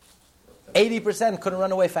 80% couldn't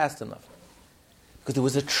run away fast enough. Because there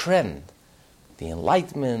was a trend. The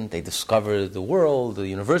Enlightenment, they discovered the world, the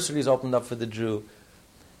universities opened up for the Jew.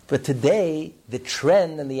 But today, the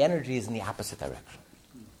trend and the energy is in the opposite direction.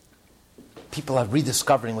 People are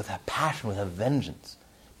rediscovering with a passion, with a vengeance.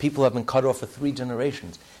 People have been cut off for 3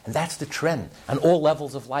 generations. And that's the trend on all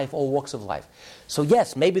levels of life, all walks of life. So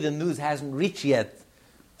yes, maybe the news hasn't reached yet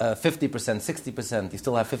 50%, 60%. You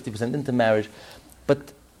still have 50% intermarriage.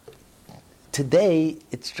 But today,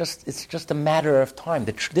 it's just a matter of time.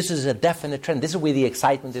 This is a definite trend. This is where the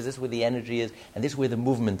excitement is, this is where the energy is, and this is where the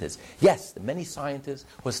movement is. Yes, the many scientists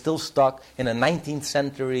who are still stuck in a 19th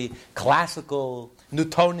century, classical,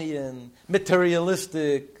 Newtonian,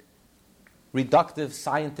 materialistic, reductive,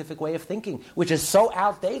 scientific way of thinking, which is so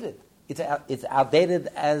outdated. It's outdated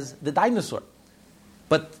as the dinosaur.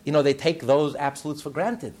 But, they take those absolutes for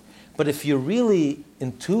granted. But if you're really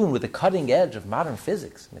in tune with the cutting edge of modern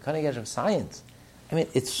physics, and the cutting edge of science,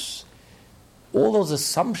 it's all those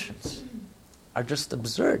assumptions are just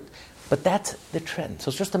absurd. But that's the trend. So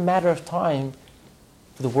it's just a matter of time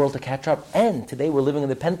for the world to catch up. And today we're living in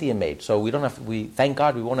the Pentium age, so thank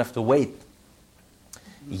God we won't have to wait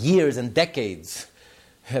years and decades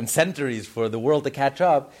and centuries for the world to catch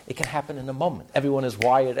up. It can happen in a moment. Everyone is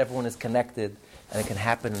wired, everyone is connected, and it can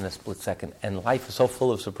happen in a split second. And life is so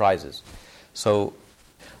full of surprises. So,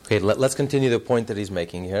 okay, let's continue the point that he's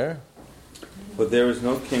making here. But there is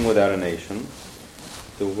no king without a nation.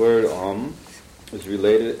 The word is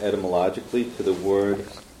related etymologically to the word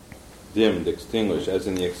dimmed, extinguished, as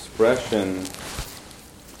in the expression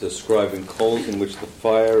describing coals in which the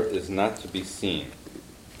fire is not to be seen.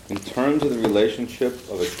 In terms of the relationship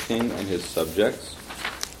of a king and his subjects,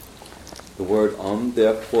 the word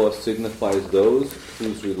therefore signifies those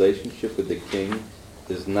whose relationship with the king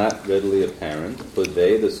is not readily apparent, for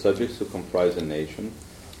they, the subjects who comprise a nation,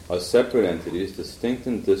 are separate entities, distinct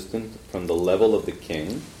and distant from the level of the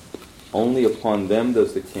king. Only upon them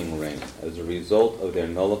does the king reign, as a result of their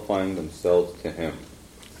nullifying themselves to him.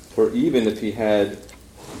 For even if he had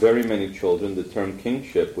very many children, the term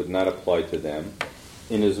kingship would not apply to them,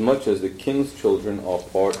 inasmuch as the king's children are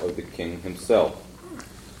part of the king himself.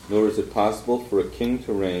 Nor is it possible for a king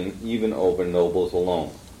to reign even over nobles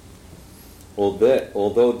alone.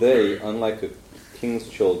 Although they, unlike a king's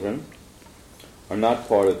children, are not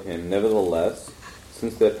part of him, nevertheless,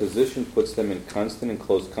 since their position puts them in constant and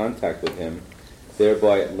close contact with him,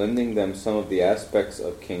 thereby lending them some of the aspects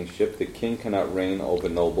of kingship, the king cannot reign over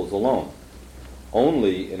nobles alone.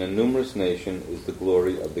 Only in a numerous nation is the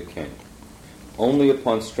glory of the king. Only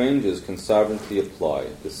upon strangers can sovereignty apply.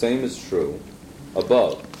 The same is true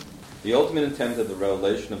above. The ultimate intent of the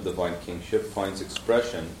revelation of divine kingship finds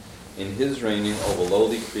expression in his reigning over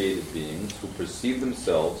lowly created beings who perceive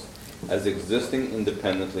themselves as existing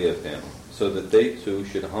independently of him, so that they too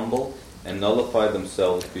should humble and nullify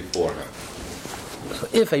themselves before him. So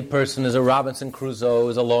if a person is a Robinson Crusoe,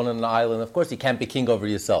 is alone on an island, of course you can't be king over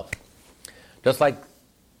yourself. Just like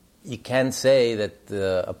you can't say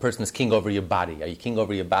that a person is king over your body. Are you king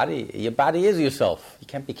over your body? Your body is yourself. You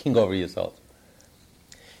can't be king over yourself.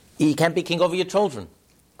 You can't be king over your children,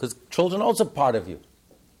 because children are also part of you.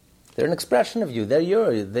 They're an expression of you. They're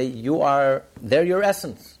your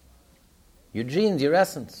essence. Your genes, your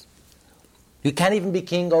essence. You can't even be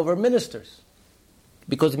king over ministers,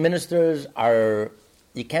 because ministers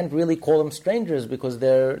you can't really call them strangers, because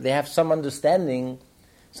they have some understanding,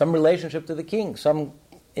 some relationship to the king, some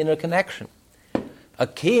inner connection. A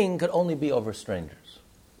king could only be over strangers,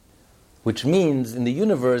 which means in the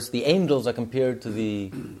universe the angels are compared to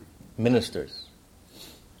the ministers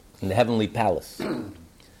in the heavenly palace.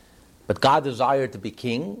 But God desired to be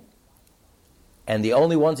king, and the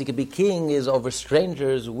only ones he could be king is over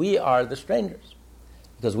strangers. We are the strangers,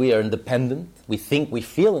 because we are independent. We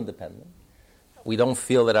feel independent. We don't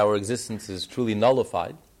feel that our existence is truly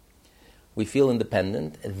nullified. We feel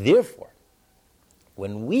independent, and therefore,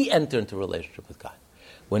 when we enter into a relationship with God,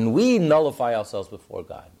 when we nullify ourselves before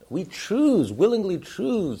God, we willingly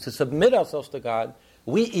choose to submit ourselves to God,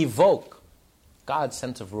 we evoke God's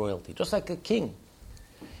sense of royalty, just like a king.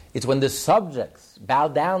 It's when the subjects bow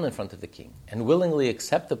down in front of the king and willingly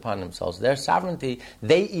accept upon themselves their sovereignty,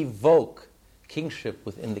 they evoke kingship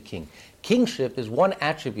within the king. Kingship is one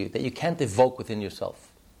attribute that you can't evoke within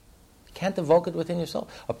yourself. You can't evoke it within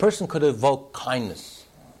yourself. A person could evoke kindness,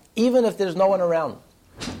 even if there's no one around.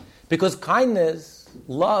 Because kindness,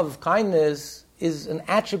 love, kindness, is an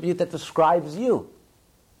attribute that describes you.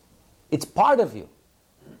 It's part of you.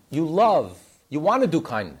 You love. You want to do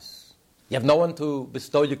kindness. You have no one to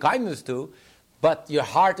bestow your kindness to, but your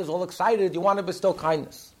heart is all excited. You want to bestow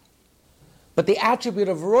kindness. But the attribute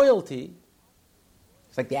of royalty,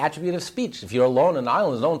 it's like the attribute of speech. If you're alone in an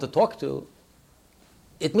island, there's no one to talk to,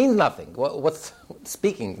 it means nothing. What's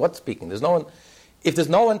speaking? What's speaking? There's no one. If there's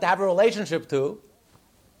no one to have a relationship to,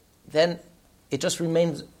 then it just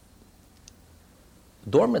remains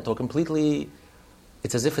dormant or completely,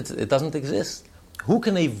 it's as if it doesn't exist. Who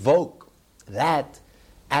can evoke that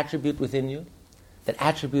attribute within you? That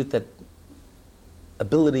attribute, that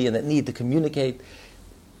ability and that need to communicate,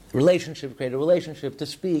 relationship, create a relationship, to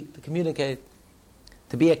speak, to communicate,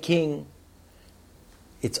 to be a king.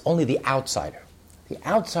 It's only the outsider. The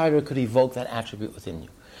outsider could evoke that attribute within you.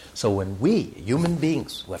 So when we, human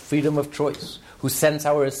beings, who have freedom of choice, who sense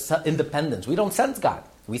our independence, we don't sense God,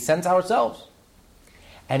 we sense ourselves.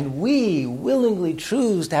 And we willingly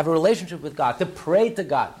choose to have a relationship with God, to pray to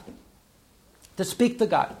God, to speak to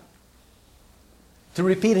God, to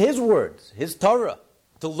repeat His words, His Torah,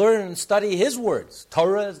 to learn and study His words.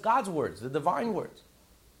 Torah is God's words, the divine words,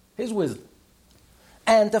 His wisdom,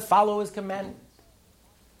 and to follow His commandments,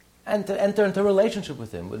 and to enter into a relationship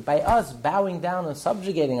with Him. By us bowing down and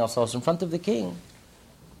subjugating ourselves in front of the king,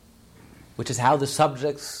 which is how the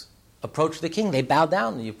subjects approach the king. They bow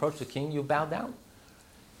down. You approach the king, you bow down.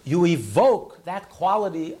 You evoke that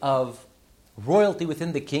quality of royalty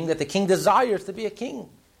within the king, that the king desires to be a king,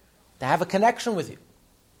 to have a connection with you.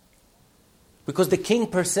 Because the king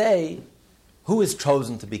per se, who is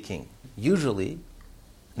chosen to be king? Usually,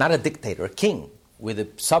 not a dictator, a king, where the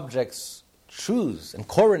subjects choose and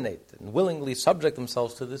coronate and willingly subject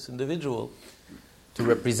themselves to this individual to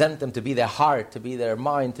represent them, to be their heart, to be their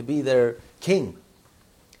mind, to be their king.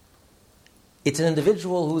 It's an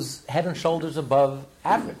individual who's head and shoulders above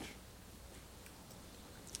average.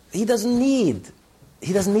 He doesn't need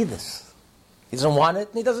this. He doesn't want it,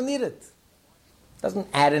 and he doesn't need it. It doesn't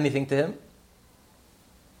add anything to him.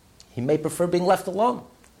 He may prefer being left alone.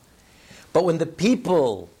 But when the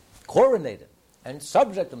people coronate him and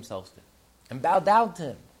subject themselves to him and bow down to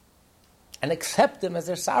him and accept him as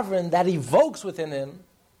their sovereign, that evokes within him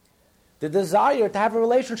the desire to have a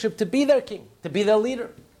relationship, to be their king, to be their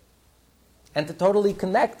leader, and to totally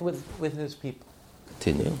connect with his people.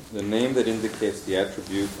 Continue. The name that indicates the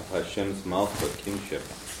attribute of Hashem's Malchut, kingship,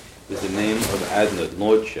 is the name of Adonai,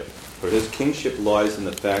 lordship. For his kingship lies in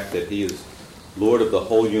the fact that he is Lord of the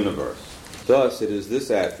whole universe. Thus, it is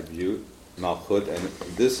this attribute, Malchut, and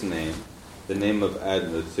this name, the name of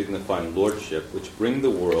Adonai, signifying lordship, which bring the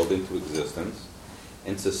world into existence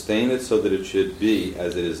and sustain it so that it should be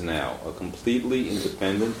as it is now, a completely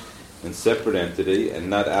independent and separate entity and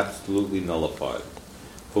not absolutely nullified.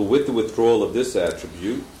 For with the withdrawal of this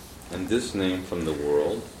attribute and this name from the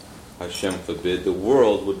world, Hashem forbid, the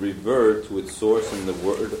world would revert to its source in the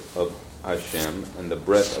word of Hashem and the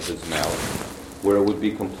breath of his mouth, where it would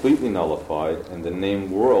be completely nullified and the name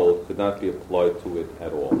world could not be applied to it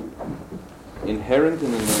at all. Inherent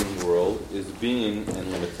in the name world is being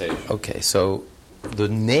and limitation. Okay, so the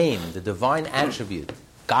name, the divine attribute,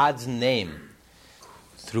 God's name,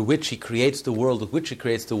 through which he creates the world, with which he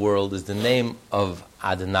creates the world, is the name of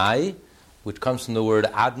Adonai, which comes from the word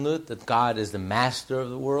Adnut, that God is the master of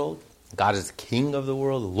the world, God is the king of the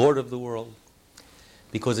world, the Lord of the world.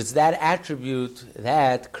 Because it's that attribute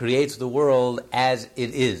that creates the world as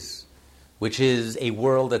it is, which is a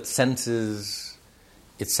world that senses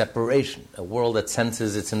its separation, a world that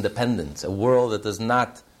senses its independence, a world that does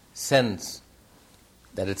not sense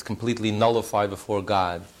that it's completely nullified before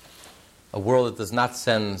God, a world that does not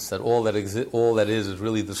sense that all that is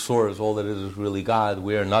really the source, all that is really God.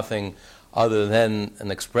 We are nothing other than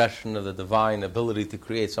an expression of the divine ability to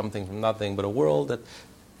create something from nothing, but a world that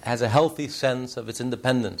has a healthy sense of its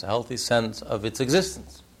independence, a healthy sense of its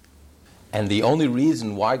existence. And the only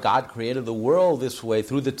reason why God created the world this way,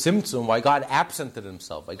 through the Tzimtzum, why God absented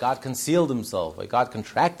himself, why God concealed himself, why God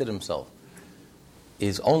contracted himself,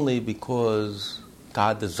 is only because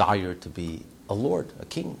God desired to be a Lord, a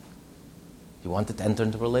king. He wanted to enter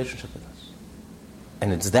into a relationship with us.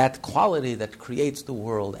 And it's that quality that creates the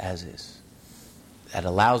world as is, that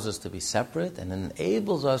allows us to be separate and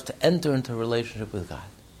enables us to enter into a relationship with God.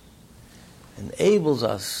 Enables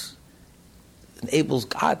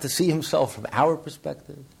God to see himself from our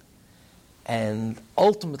perspective, and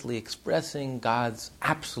ultimately expressing God's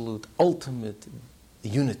absolute, ultimate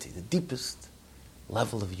unity, the deepest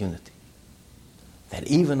level of unity. that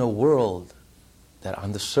even a world that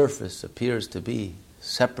on the surface appears to be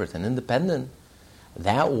separate and independent,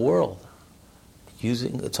 that world,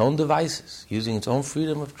 using its own devices, using its own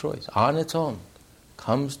freedom of choice, on its own,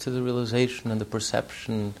 comes to the realization and the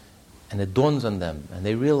perception, and it dawns on them, and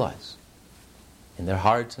they realize in their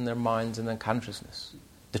hearts and their minds and their consciousness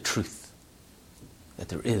the truth that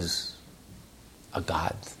there is a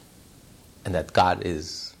God, and that God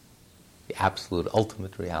is the absolute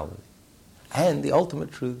ultimate reality. And the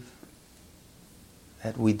ultimate truth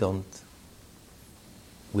that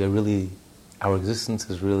our existence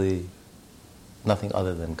is really nothing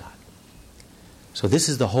other than God. So this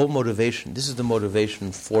is the whole motivation. This is the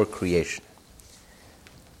motivation for creation.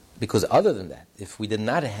 Because other than that, if we did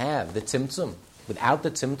not have the tzimtzum, without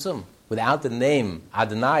the tzimtzum, without the name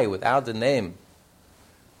Adonai, without the name,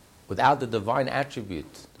 without the divine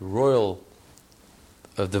attribute, the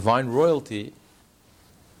divine royalty,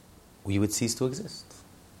 we would cease to exist.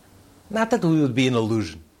 Not that we would be an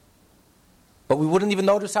illusion, but we wouldn't even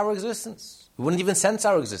notice our existence. We wouldn't even sense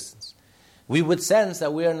our existence. We would sense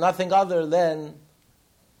that we are nothing other than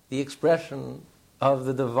the expression of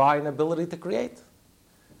the divine ability to create.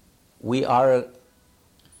 We are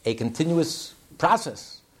a continuous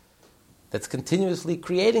process that's continuously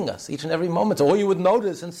creating us each and every moment. So all you would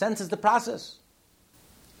notice and sense is the process.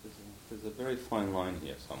 There's a very fine line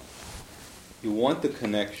here somewhere. You want the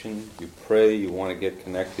connection, you pray, you want to get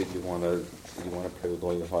connected, you want to pray with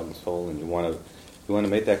all your heart and soul, and you want to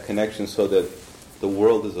make that connection so that the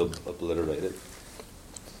world is obliterated.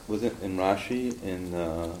 Was it in Rashi, in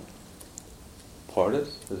Pardes?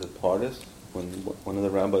 Is it Pardes? When one of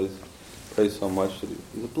the rabbis prays so much that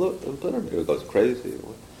he's obliterated, it goes crazy.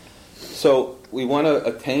 So we want to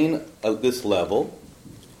attain this level,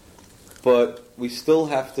 but we still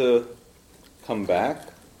have to come back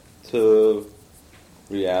to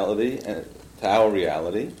reality, and to our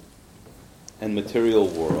reality and material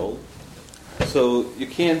world. So you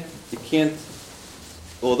can't.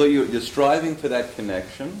 Although you're striving for that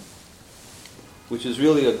connection, which is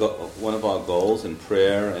really one of our goals in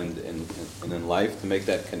prayer and in life, to make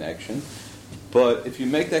that connection. But if you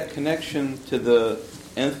make that connection to the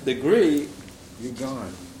nth degree, you're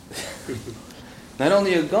gone. Not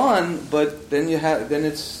only you're gone, but then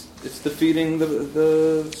it's defeating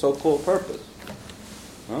the so-called purpose.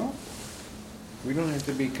 No? We don't have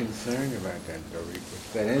to be concerned about that, though,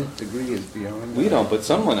 because that nth degree is beyond. We don't, but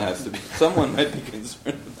someone has to be. Someone might be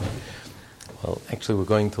concerned. Well, actually, we're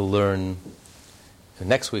going to learn in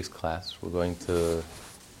next week's class. We're going to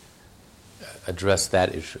address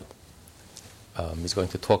that issue. He's going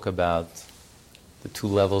to talk about the two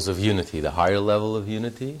levels of unity: the higher level of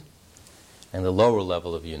unity and the lower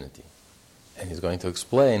level of unity. And he's going to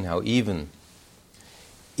explain how even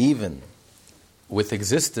with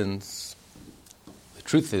existence, the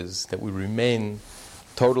truth is that we remain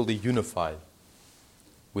totally unified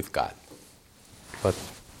with God. But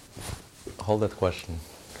hold that question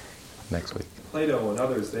next week. Plato and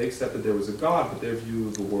others, they accepted there was a God, but their view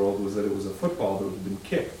of the world was that it was a football that would have been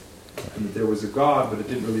kicked. And that there was a God, but it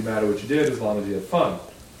didn't really matter what you did as long as you had fun.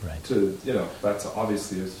 Right. That's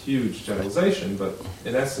obviously a huge generalization, but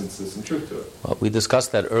in essence, there's some truth to it. Well, we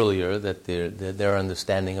discussed that earlier, that their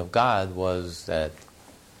understanding of God was that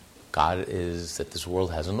God is that this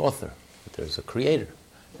world has an author, that there's a creator,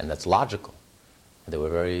 and that's logical. And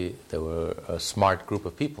they were a smart group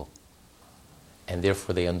of people, and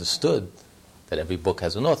therefore they understood that every book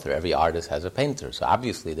has an author, every artist has a painter. So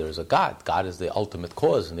obviously there is a God. God is the ultimate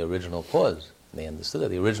cause and the original cause. And they understood that.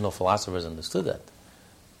 The original philosophers understood that.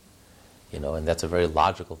 And that's a very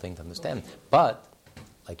logical thing to understand. But,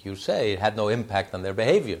 like you say, it had no impact on their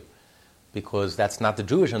behavior, because that's not the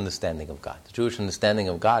Jewish understanding of God. The Jewish understanding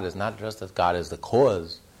of God is not just that God is the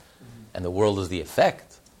cause and the world is the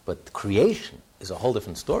effect, but creation is a whole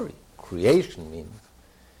different story. Creation means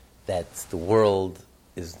that the world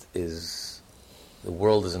is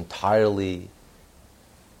entirely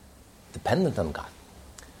dependent on God,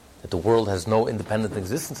 that the world has no independent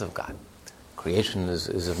existence of God. Creation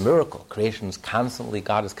is a miracle.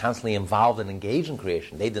 God is constantly involved and engaged in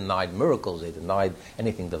creation. They denied miracles, they denied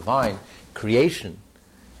anything divine. Creation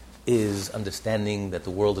is understanding that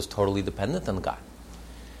the world is totally dependent on God.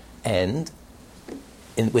 And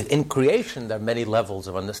within creation, there are many levels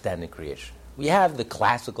of understanding creation. We have the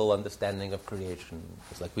classical understanding of creation,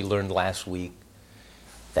 it's like we learned last week,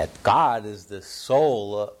 that God is the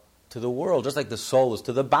soul to the world, just like the soul is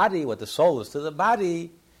to the body. What the soul is to the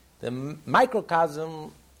body, the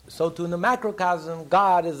microcosm, so too in the macrocosm,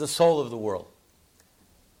 God is the soul of the world.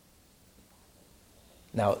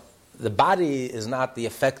 Now, the body is not the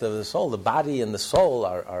effect of the soul. The body and the soul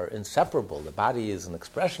are inseparable. The body is an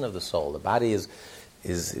expression of the soul. The body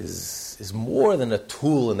is more than a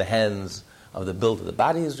tool in the hands of the builder. The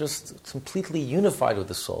body is just completely unified with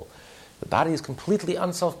the soul. The body is completely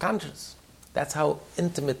unself-conscious. That's how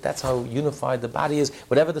intimate, that's how unified the body is.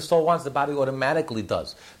 Whatever the soul wants, the body automatically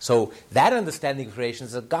does. So that understanding of creation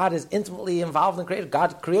is that God is intimately involved in creation.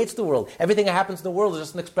 God creates the world. Everything that happens in the world is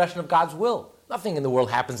just an expression of God's will. Nothing in the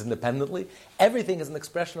world happens independently. Everything is an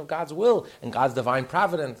expression of God's will and God's divine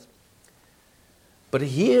providence. But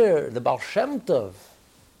here, the Baal Shem Tov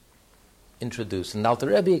introduced, and Alter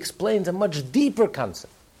Rebbe explains a much deeper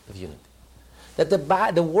concept of unity. That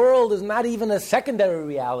the world is not even a secondary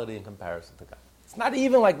reality in comparison to God. It's not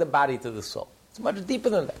even like the body to the soul. It's much deeper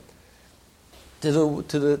than that.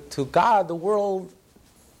 To God, the world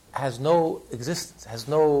has no existence, has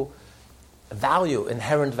no value,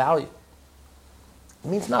 inherent value. It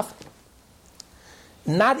means nothing.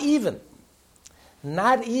 Not even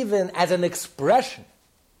as an expression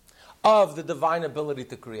of the divine ability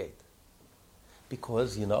to create.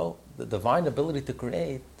 Because, the divine ability to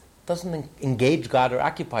create doesn't engage God or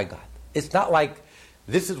occupy God. It's not like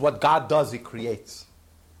this is what God does, He creates.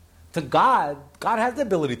 To God has the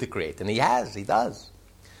ability to create, and He does.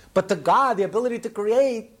 But to God, the ability to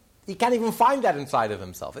create, He can't even find that inside of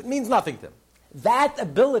Himself. It means nothing to Him. That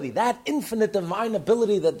ability, that infinite divine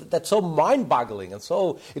ability that's so mind-boggling and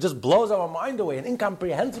so, it just blows our mind away and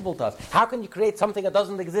incomprehensible to us. How can you create something that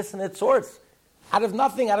doesn't exist in its source? Out of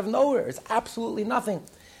nothing, out of nowhere. It's absolutely nothing.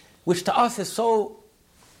 Which to us is so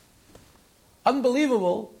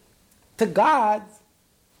unbelievable. To God,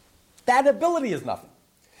 that ability is nothing.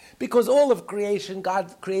 Because all of creation,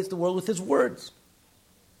 God creates the world with His words.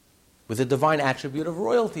 With the divine attribute of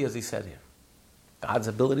royalty, as He said here. God's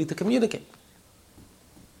ability to communicate.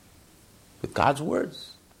 With God's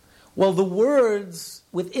words. Well, the words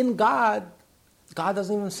within God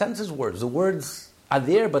doesn't even sense His words. The words are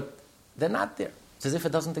there, but they're not there. It's as if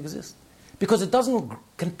it doesn't exist. Because it doesn't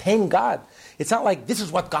contain God. It's not like this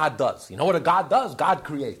is what God does. You know what a God does? God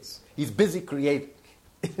creates. He's busy creating.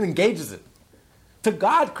 It engages it. To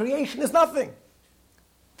God, creation is nothing.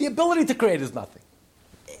 The ability to create is nothing.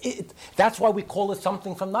 That's why we call it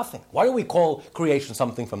something from nothing. Why do we call creation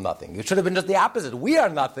something from nothing? It should have been just the opposite. We are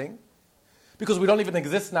nothing. Because we don't even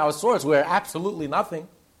exist in our source. We're absolutely nothing.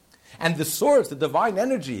 And the source, the divine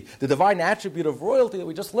energy, the divine attribute of royalty that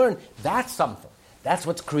we just learned, that's something. That's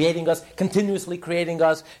what's creating us, continuously creating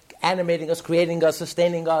us, animating us, creating us,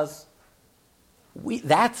 sustaining us. We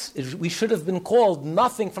should have been called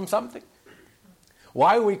nothing from something.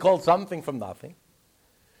 Why are we called something from nothing?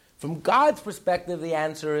 From God's perspective, the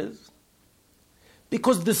answer is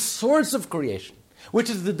because the source of creation, which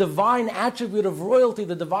is the divine attribute of royalty,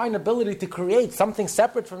 the divine ability to create something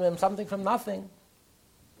separate from Him, something from nothing,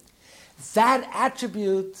 that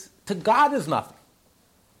attribute to God is nothing.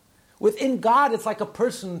 Within God, it's like a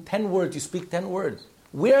person, 10 words, you speak 10 words.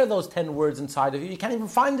 Where are those 10 words inside of you? You can't even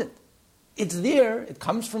find it. It's there, it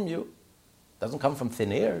comes from you. It doesn't come from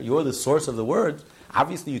thin air. You're the source of the words.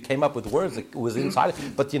 Obviously, you came up with words that was inside of you.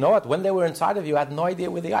 But you know what? When they were inside of you, I had no idea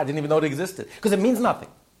where they are. I didn't even know they existed. Because it means nothing.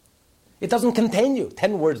 It doesn't contain you.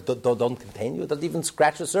 10 words don't contain you. It doesn't even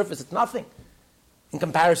scratch the surface. It's nothing in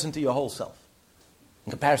comparison to your whole self. In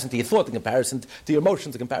comparison to your thought, in comparison to your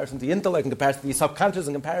emotions, in comparison to your intellect, in comparison to your subconscious,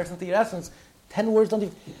 in comparison to your essence, 10 words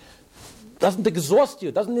doesn't exhaust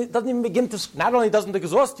you. Doesn't even begin to. Not only doesn't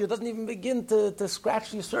exhaust you, it doesn't even begin to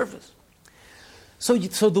scratch your surface. So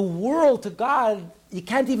the world to God, you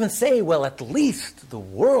can't even say, well, at least the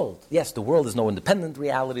world. Yes, the world is no independent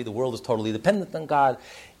reality. The world is totally dependent on God.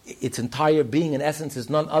 Its entire being and essence is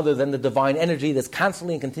none other than the divine energy that's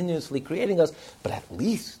constantly and continuously creating us. But at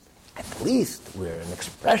least we're an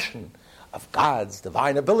expression of God's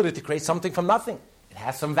divine ability to create something from nothing. It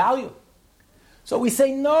has some value. So we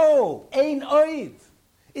say, no, ein oid.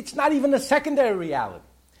 It's not even a secondary reality.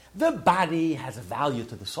 The body has a value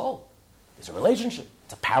to the soul. There's a relationship.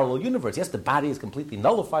 It's a parallel universe. Yes, the body is completely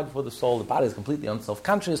nullified for the soul. The body is completely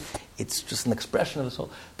unself-conscious. It's just an expression of the soul.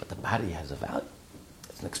 But the body has a value.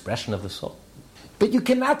 It's an expression of the soul. But you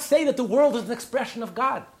cannot say that the world is an expression of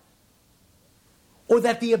God. Or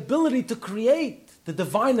that the ability to create, the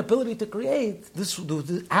divine ability to create,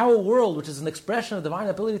 our world, which is an expression of divine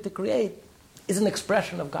ability to create, is an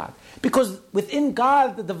expression of God. Because within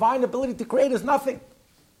God, the divine ability to create is nothing.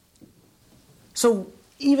 So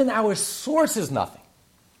even our source is nothing.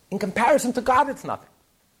 In comparison to God, it's nothing.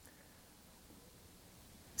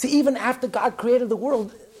 See, even after God created the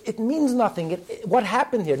world, it means nothing. What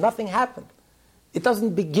happened here? Nothing happened. It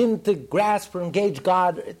doesn't begin to grasp or engage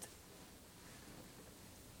God.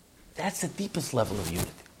 That's the deepest level of unity.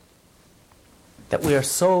 That we are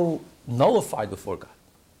so nullified before God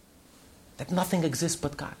that nothing exists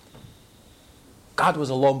but God. God was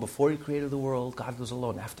alone before He created the world. God was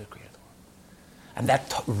alone after He created the world. And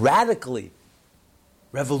that radically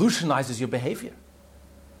revolutionizes your behavior.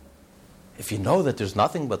 If you know that there's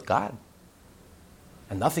nothing but God,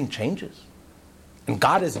 and nothing changes, and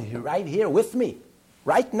God is right here with me,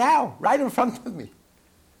 right now, right in front of me,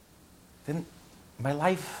 then my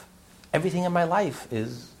life, everything in my life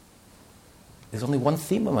there's only one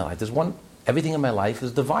theme in my life. Everything in my life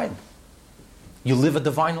is divine. You live a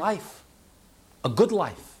divine life, a good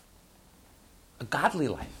life, a godly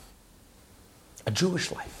life, a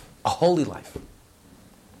Jewish life, a holy life.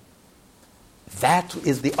 That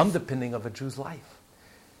is the underpinning of a Jew's life.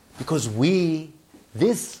 Because the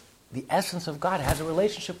essence of God has a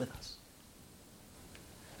relationship with us.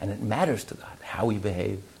 And it matters to God how we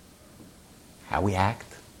behave, how we act.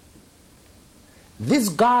 This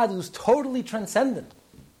God who's totally transcendent,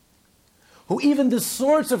 who even the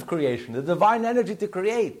source of creation, the divine energy to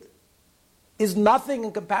create, is nothing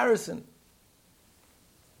in comparison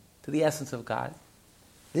to the essence of God.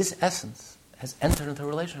 This essence has entered into a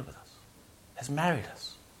relationship with us, has married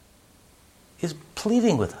us, is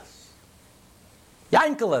pleading with us.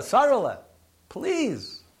 Yankala, Sarala,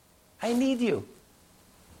 please, I need you.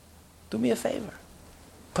 Do me a favor.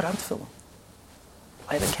 Put on tefillin.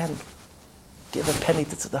 Light a candle. Give a penny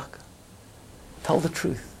to tzedakah. Tell the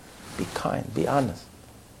truth. Be kind. Be honest.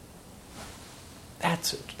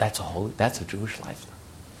 That's a Jewish lifestyle.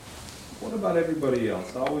 What about everybody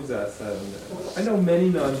else? I always ask that. I know many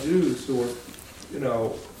non-Jews who are,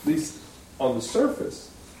 at least on the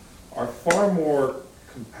surface, are far more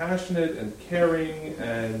compassionate and caring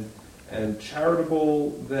and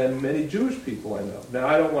charitable than many Jewish people I know. Now,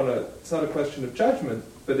 I don't want to, it's not a question of judgment,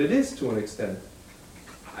 but it is to an extent.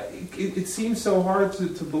 It seems so hard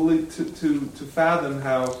to believe, to fathom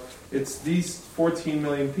how it's these 14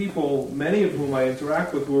 million people, many of whom I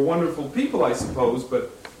interact with, who are wonderful people, I suppose, but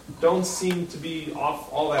don't seem to be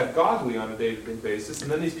all that godly on a day-to-day basis. And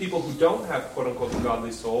then these people who don't have, quote-unquote, a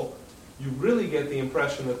godly soul, you really get the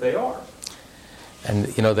impression that they are. And,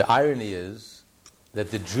 the irony is that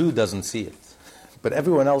the Jew doesn't see it, but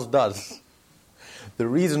everyone else does. The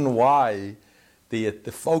reason why the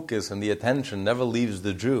focus and the attention never leaves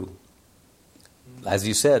the Jew, as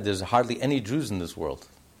you said, there's hardly any Jews in this world.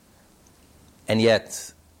 And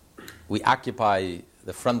yet, we occupy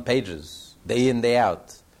the front pages, day in, day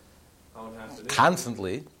out,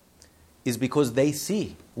 constantly, is because they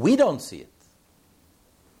see. We don't see it,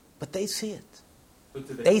 but they see it.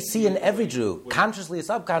 They see in every Jew, consciously or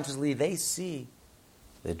subconsciously, they see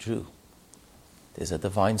the Jew. There's a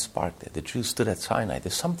divine spark there. The Jew stood at Sinai.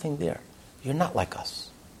 There's something there. You're not like us.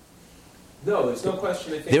 No, there's no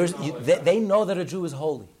question. They know that a Jew is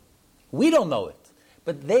holy. We don't know it.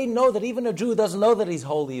 But they know that even a Jew who doesn't know that he's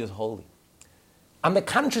holy is holy. On the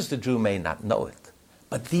conscious, the Jew may not know it.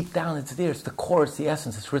 But deep down, it's there. It's the core. It's the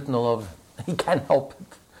essence. It's written all over him. He can't help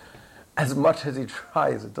it. As much as he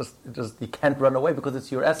tries, he can't run away because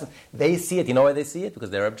it's your essence. They see it. You know why they see it? Because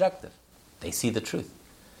they're objective. They see the truth.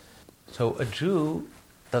 So a Jew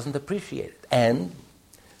doesn't appreciate it. And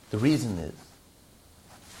the reason is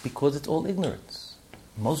because it's all ignorance.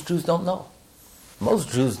 Most Jews don't know. Most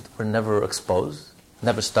Jews were never exposed,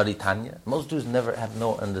 never studied Tanya. Most Jews never have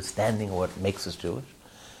no understanding of what makes us Jewish.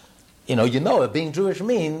 That being Jewish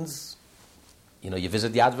means, you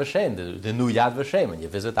visit Yad Vashem, the new Yad Vashem, and you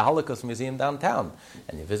visit the Holocaust Museum downtown,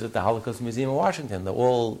 and you visit the Holocaust Museum in Washington. They're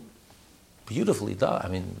all beautifully done. I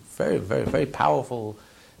mean, very, very, very powerful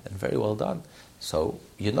and very well done. So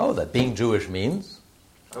you know that being Jewish means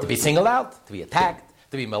to be singled out, to be attacked,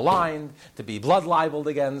 to be maligned, to be blood libeled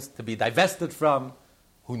against, to be divested from.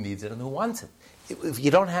 Who needs it and who wants it? If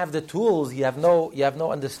you don't have the tools, you have no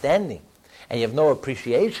understanding, and you have no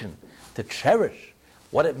appreciation to cherish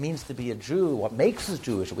what it means to be a Jew, what makes us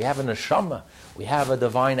Jewish. We have a neshama, we have a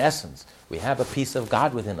divine essence, we have a piece of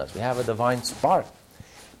God within us, we have a divine spark.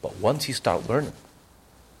 But once you start learning,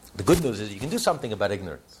 the good news is you can do something about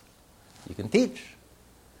ignorance. You can teach.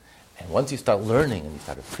 And once you start learning and you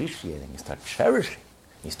start appreciating, you start cherishing,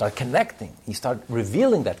 you start connecting, you start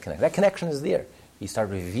revealing that connection. That connection is there. You start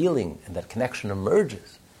revealing and that connection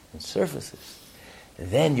emerges and surfaces.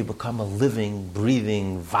 Then you become a living,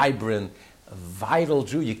 breathing, vibrant, vital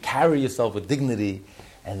Jew. You carry yourself with dignity.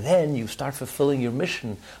 And then you start fulfilling your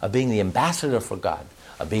mission of being the ambassador for God,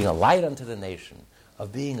 of being a light unto the nation,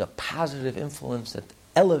 of being a positive influence that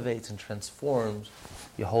elevates and transforms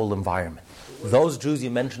your whole environment. Those Jews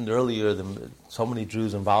you mentioned earlier, so many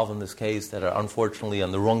Jews involved in this case that are unfortunately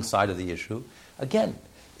on the wrong side of the issue, again,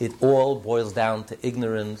 it all boils down to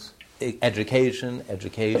ignorance, education.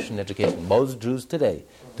 Most Jews today,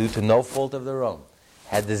 due to no fault of their own,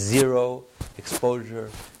 had the zero exposure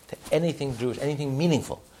to anything Jewish, anything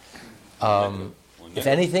meaningful. If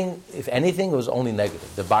anything, it was only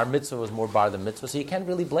negative. The bar mitzvah was more bar than mitzvah, so you can't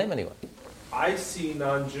really blame anyone. I see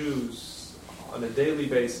non-Jews on a daily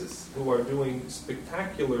basis who are doing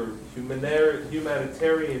spectacular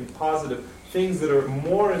humanitarian, positive things that are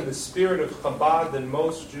more in the spirit of Chabad than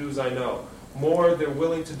most Jews I know. More, they're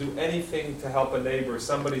willing to do anything to help a neighbor,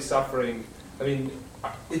 somebody suffering. I mean,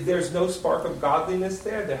 there's no spark of godliness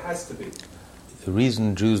there? There has to be. The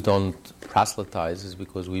reason Jews don't proselytize is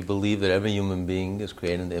because we believe that every human being is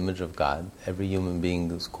created in the image of God. Every human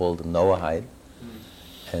being is called a Noahide.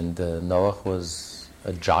 And Noah was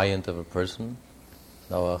a giant of a person.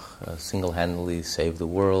 Noah single-handedly saved the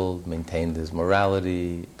world, maintained his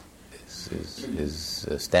morality, his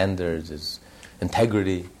standards, his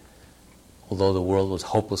integrity, although the world was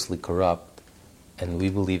hopelessly corrupt. And we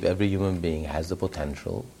believe every human being has the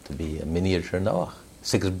potential to be a miniature Noah.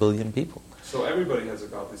 6 billion people. So everybody has a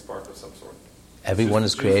godly spark of some sort. Everyone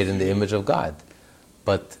is created in the image of God.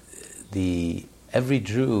 But every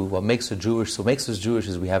Jew, what makes us Jewish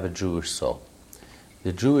is we have a Jewish soul.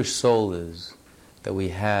 The Jewish soul is that we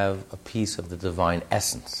have a piece of the divine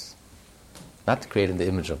essence. Not created in the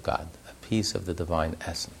image of God, a piece of the divine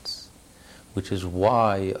essence. Which is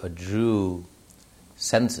why a Jew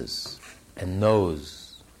senses and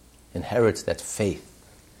knows, inherits that faith,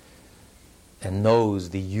 and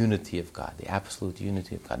knows the unity of God, the absolute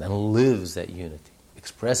unity of God, and lives that unity,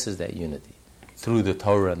 expresses that unity through the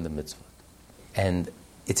Torah and the mitzvah. And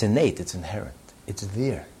it's innate, it's inherent, it's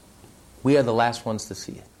there. We are the last ones to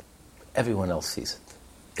see it. Everyone else sees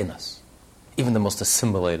it in us. Even the most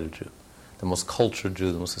assimilated Jew, the most cultured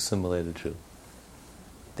Jew, the most assimilated Jew.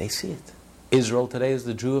 They see it. Israel today is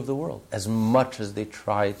the Jew of the world, as much as they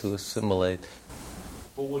try to assimilate.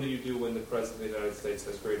 But what do you do when the President of the United States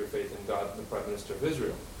has greater faith in God than the Prime Minister of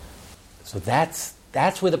Israel? So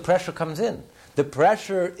that's where the pressure comes in. The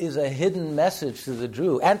pressure is a hidden message to the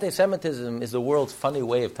Jew. Anti-Semitism is the world's funny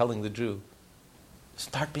way of telling the Jew,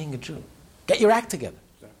 start being a Jew. Get your act together.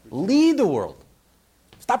 Lead the world.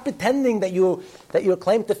 Stop pretending that your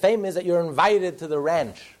claim to fame is that you're invited to the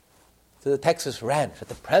ranch, to the Texas ranch, that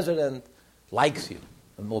the president likes you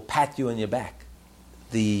and will pat you on your back.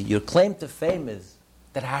 Your claim to fame is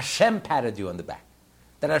that Hashem patted you on the back,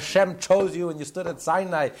 that Hashem chose you and you stood at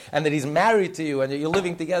Sinai, and that He's married to you and that you're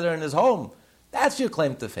living together in His home. That's your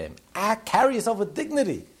claim to fame. Carry yourself with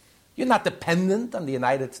dignity. You're not dependent on the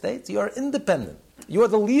United States. You are independent. You are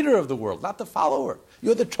the leader of the world, not the follower.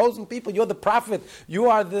 You're the chosen people. You're the prophet. You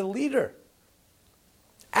are the leader.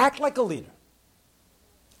 Act like a leader.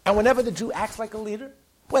 And whenever the Jew acts like a leader,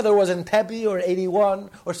 whether it was in Entebbe or 81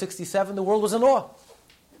 or 67, the world was in awe.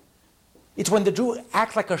 It's when the Jew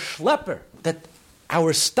acts like a schlepper that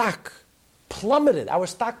our stock plummeted,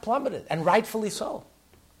 and rightfully so.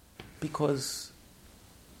 Because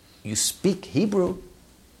you speak Hebrew,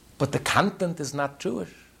 but the content is not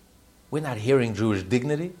Jewish. We're not hearing Jewish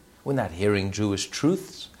dignity. We're not hearing Jewish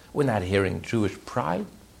truths. We're not hearing Jewish pride.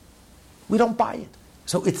 We don't buy it.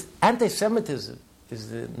 So it's anti-Semitism is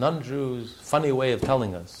the non-Jews' funny way of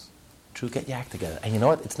telling us, Jew, get your act together. And you know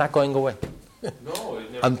what? It's not going away. No,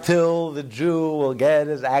 it never Until the Jew will get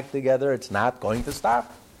his act together, it's not going to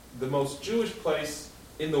stop. The most Jewish place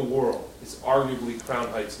in the world is arguably Crown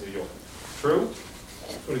Heights, New York. True?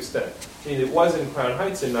 To an extent. I mean, it was in Crown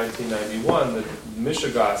Heights in 1991 that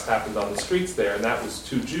Mishigas happened on the streets there, and that was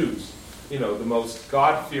 2 Jews. You know, the most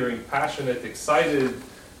God-fearing, passionate, excited,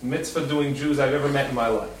 mitzvah-doing Jews I've ever met in my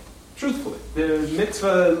life. Truthfully. They do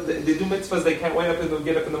mitzvahs, they can't wait up and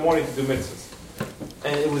get up in the morning to do mitzvahs.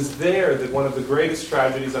 And it was there that one of the greatest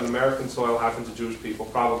tragedies on American soil happened to Jewish people,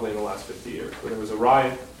 probably in the last 50 years. Where there was a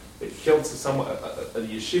riot, they killed a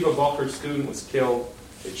yeshiva Bocher student was killed.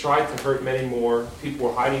 They tried to hurt many more. People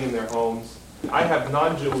were hiding in their homes. I have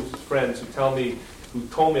non-Jewish friends who told me,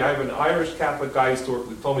 I have an Irish Catholic guy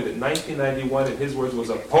who told me that 1991, in his words, was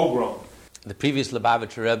a pogrom. The previous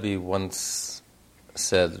Lubavitcher Rebbe once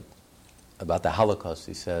said about the Holocaust,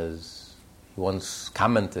 he once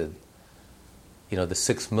commented, the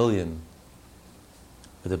 6 million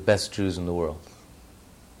were the best Jews in the world.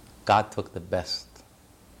 God took the best,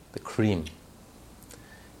 the cream.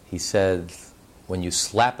 He said, when you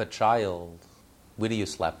slap a child, where do you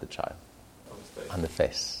slap the child? On the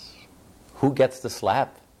face. Who gets the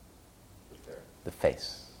slap? The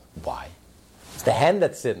face. Why? It's the hand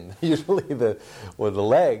that's in, usually or the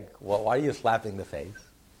leg. Well, why are you slapping the face?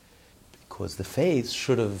 Because the face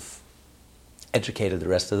should have educated the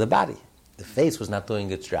rest of the body. The face was not doing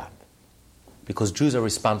its job. Because Jews are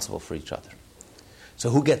responsible for each other. So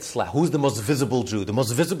who gets slapped? Who's the most visible Jew? The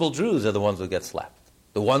most visible Jews are the ones who get slapped.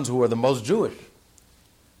 The ones who are the most Jewish.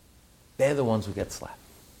 They're the ones who get slapped.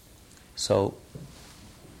 So,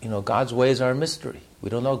 God's ways are a mystery. We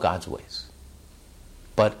don't know God's ways.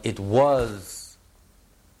 But it was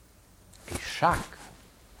a shock.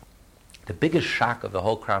 The biggest shock of the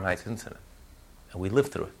whole Crown Heights incident. And we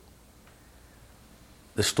lived through it.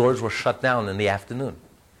 The stores were shut down in the afternoon.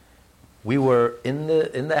 We were in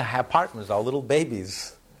the apartments, our little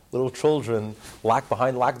babies, little children, locked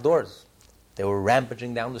behind locked doors. They were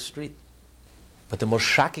rampaging down the street. But the most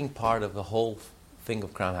shocking part of the whole thing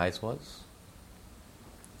of Crown Heights was,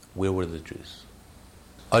 where were the Jews?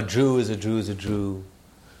 A Jew is a Jew is a Jew.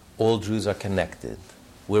 All Jews are connected.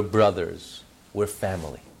 We're brothers. We're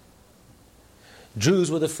family.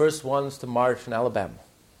 Jews were the first ones to march in Alabama.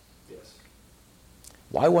 Yes.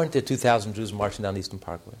 Why weren't there 2,000 Jews marching down Eastern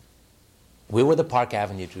Parkway? Where were the Park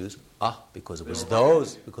Avenue Jews? Because it was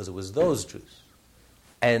those Jews.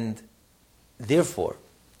 And therefore,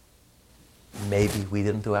 maybe we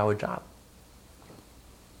didn't do our job.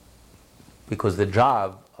 Because the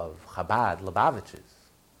job of Chabad, Lubavitches,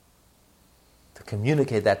 to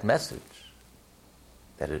communicate that message,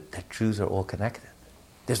 that Jews are all connected.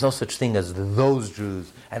 There's no such thing as those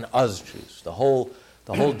Jews and us Jews. The whole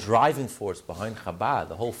driving force behind Chabad,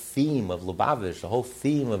 the whole theme of Lubavitch, the whole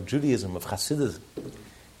theme of Judaism, of Hasidism,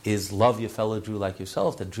 is love your fellow Jew like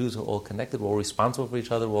yourself, that Jews are all connected, we're all responsible for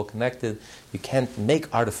each other, we're all connected. You can't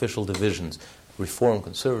make artificial divisions. Reform,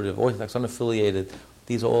 conservative, Orthodox, unaffiliated,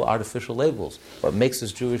 these are all artificial labels. What makes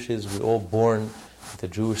us Jewish is we're all born with a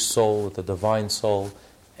Jewish soul, with a divine soul,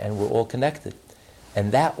 and we're all connected.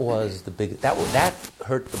 And that was the big, that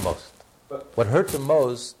hurt the most. What hurt the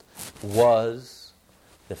most was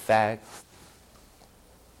the fact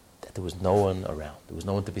that there was no one around. There was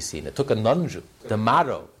no one to be seen. It took a non-Jew. The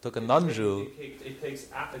motto, it took a non-Jew. It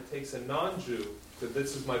takes a non-Jew.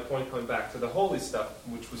 This is my point coming back to the holy stuff,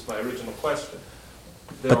 which was my original question.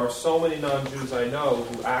 There are so many non-Jews I know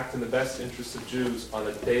who act in the best interests of Jews on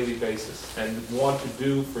a daily basis and want to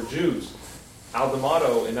do for Jews. Al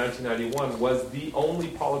D'Amato in 1991 was the only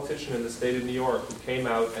politician in the state of New York who came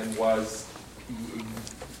out and was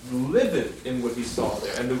livid in what he saw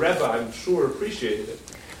there. And the Rebbe, I'm sure, appreciated it.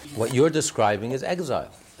 What you're describing is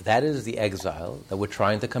exile. That is the exile that we're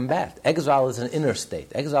trying to combat. Exile is an inner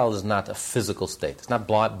state. Exile is not a physical state. It's not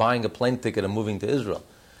buying a plane ticket and moving to Israel.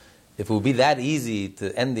 If it would be that easy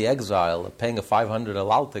to end the exile of paying a $500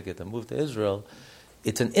 halal ticket and move to Israel,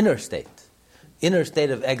 it's an inner state. Inner state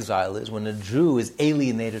of exile is when a Jew is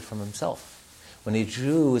alienated from himself. When a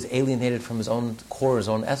Jew is alienated from his own core, his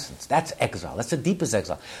own essence. That's exile. That's the deepest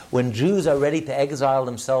exile. When Jews are ready to exile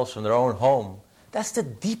themselves from their own home, that's the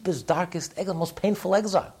deepest, darkest exile, most painful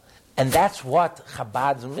exile. And that's what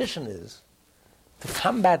Chabad's mission is. To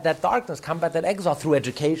combat that darkness, combat that exile through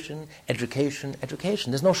education, education,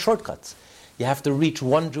 education. There's no shortcuts. You have to reach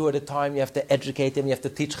one Jew at a time. You have to educate him. You have to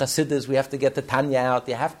teach Hasidus. We have to get the Tanya out.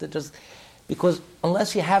 You have to just... Because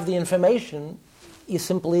unless you have the information, you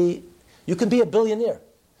can be a billionaire.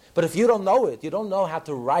 But if you don't know it, you don't know how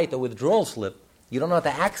to write a withdrawal slip, you don't know how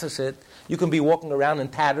to access it, you can be walking around in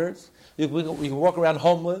tatters, you can walk around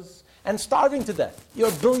homeless and starving to death. You're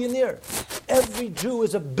a billionaire. Every Jew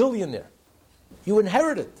is a billionaire. You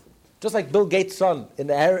inherit it. Just like Bill Gates' son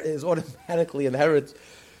is automatically inherits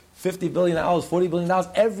 $50 billion, $40 billion.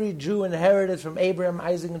 Every Jew inherited from Abraham,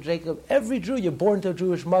 Isaac, and Jacob. Every Jew, you're born to a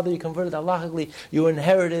Jewish mother, you converted halachically, you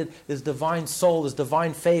inherited this divine soul, this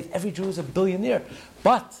divine faith. Every Jew is a billionaire.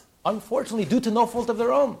 But, unfortunately, due to no fault of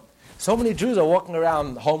their own, so many Jews are walking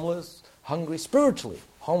around homeless, hungry, spiritually,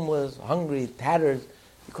 homeless, hungry, tattered,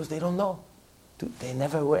 because they don't know. They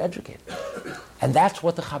never were educated. And that's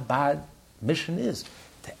what the Chabad mission is.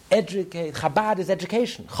 To educate. Chabad is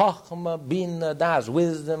education. Chachma, bin, das,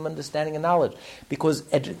 wisdom, understanding, and knowledge. Because,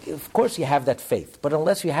 of course, you have that faith. But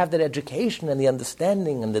unless you have that education and the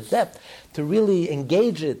understanding and the depth to really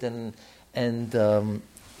engage it, and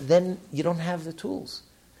then you don't have the tools.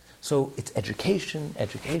 So it's education,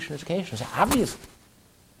 education, education. So obviously,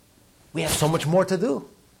 we have so much more to do.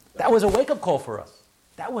 That was a wake-up call for us.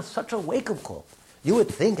 That was such a wake-up call. You would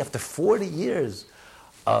think after 40 years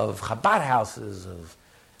of Chabad houses,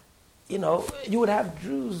 you would have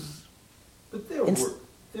Jews. But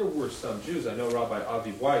there were some Jews. I know Rabbi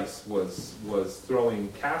Avi Weiss was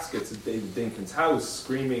throwing caskets at David Dinkins' house,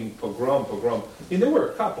 screaming pogrom, pogrom. I mean, there were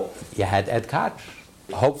a couple. You had Ed Koch.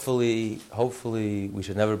 Hopefully, we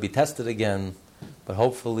should never be tested again. But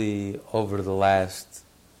hopefully, over the last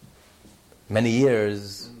many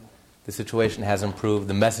years, the situation has improved,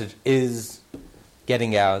 the message is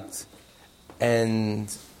getting out,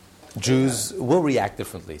 and Jews will react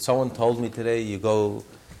differently. Someone told me today, you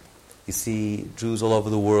see Jews all over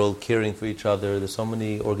the world caring for each other. There's so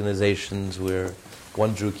many organizations where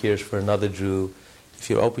one Jew cares for another Jew. If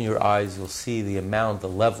you open your eyes, you'll see the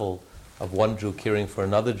level of one Jew caring for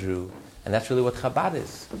another Jew. And that's really what Chabad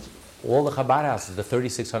is. All the Chabad houses, the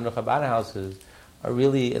 3,600 Chabad houses, are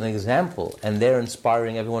really an example. And they're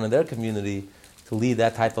inspiring everyone in their community to lead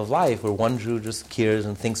that type of life, where one Jew just cares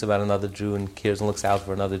and thinks about another Jew and cares and looks out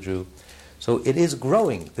for another Jew. So it is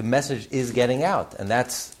growing. The message is getting out. And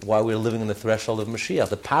that's why we're living in the threshold of Mashiach.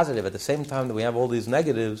 The positive, at the same time that we have all these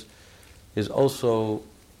negatives, is also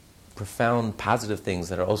profound positive things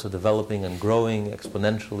that are also developing and growing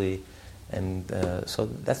exponentially. And so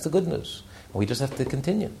that's the good news. And we just have to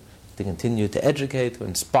continue to educate, to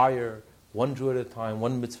inspire, one Jew at a time,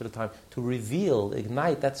 one mitzvah at a time, to reveal,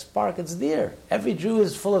 ignite that spark. It's there. Every Jew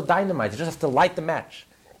is full of dynamite. You just have to light the match.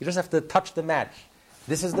 You just have to touch the match.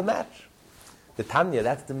 This is the match. The Tanya,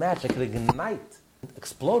 that's the match. It can ignite,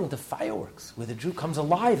 explode into fireworks, where the Jew comes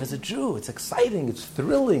alive as a Jew. It's exciting, it's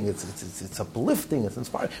thrilling, it's uplifting, it's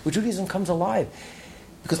inspiring. Where Judaism comes alive.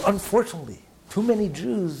 Because unfortunately, too many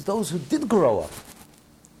Jews, those who did grow up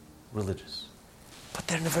religious, but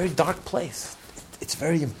they're in a very dark place. It's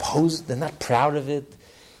very imposed. They're not proud of it.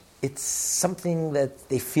 It's something that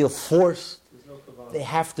they feel forced. They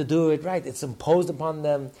have to do it, right? It's imposed upon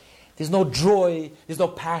them. There's no joy. There's no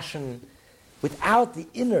passion. Without the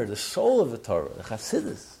inner, the soul of the Torah, the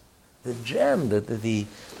Chassidus, the gem,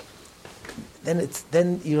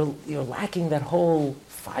 then you're lacking that whole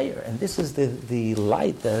fire. And this is the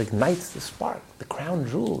light that ignites the spark, the crown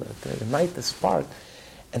jewel that ignites the spark.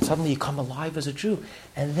 And suddenly you come alive as a Jew.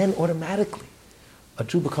 And then automatically, a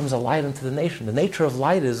Jew becomes a light unto the nation. The nature of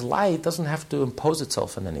light is light doesn't have to impose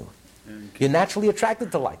itself on anyone. You're naturally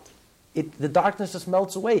attracted to light. The darkness just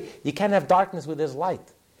melts away. You can't have darkness where there's light.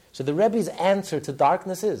 So the Rebbe's answer to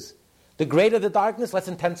darkness is, the greater the darkness, let's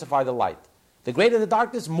intensify the light. The greater the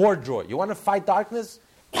darkness, more joy. You want to fight darkness?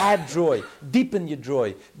 Add joy. Deepen your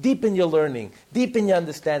joy. Deepen your learning. Deepen your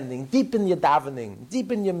understanding. Deepen your davening.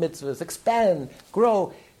 Deepen your mitzvahs. Expand.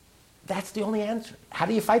 Grow. That's the only answer. How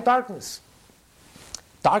do you fight darkness?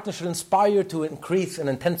 Darkness should inspire you to increase and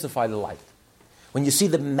intensify the light. When you see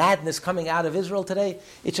the madness coming out of Israel today,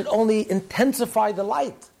 it should only intensify the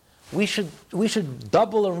light. We should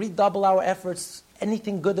double and redouble our efforts.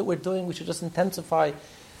 Anything good that we're doing, we should just intensify.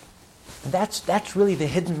 That's really the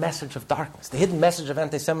hidden message of darkness, the hidden message of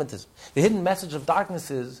anti-Semitism. The hidden message of darkness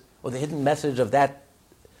is, or the hidden message of that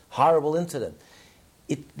horrible incident,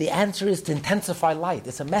 the answer is to intensify light.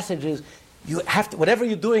 It's a message is, you have to, whatever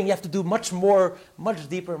you're doing, you have to do much more, much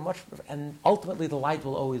deeper, and ultimately the light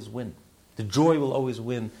will always win. The joy will always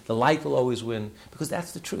win. The light will always win, because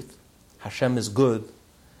that's the truth. Hashem is good.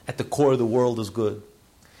 At the core of the world is good.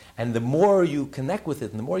 And the more you connect with it,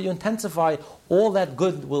 and the more you intensify, all that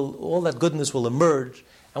goodness will emerge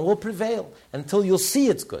and will prevail until you'll see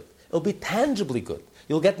it's good. It'll be tangibly good.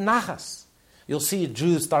 You'll get nachas. You'll see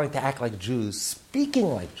Jews starting to act like Jews, speaking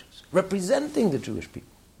like Jews, representing the Jewish people.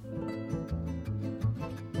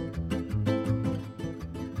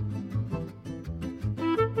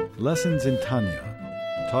 Lessons in Tanya,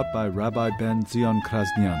 taught by Rabbi Ben Zion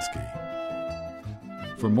Krasniansky.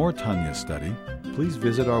 For more Tanya study, please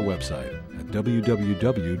visit our website at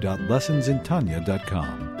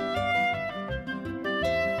www.lessonsintanya.com.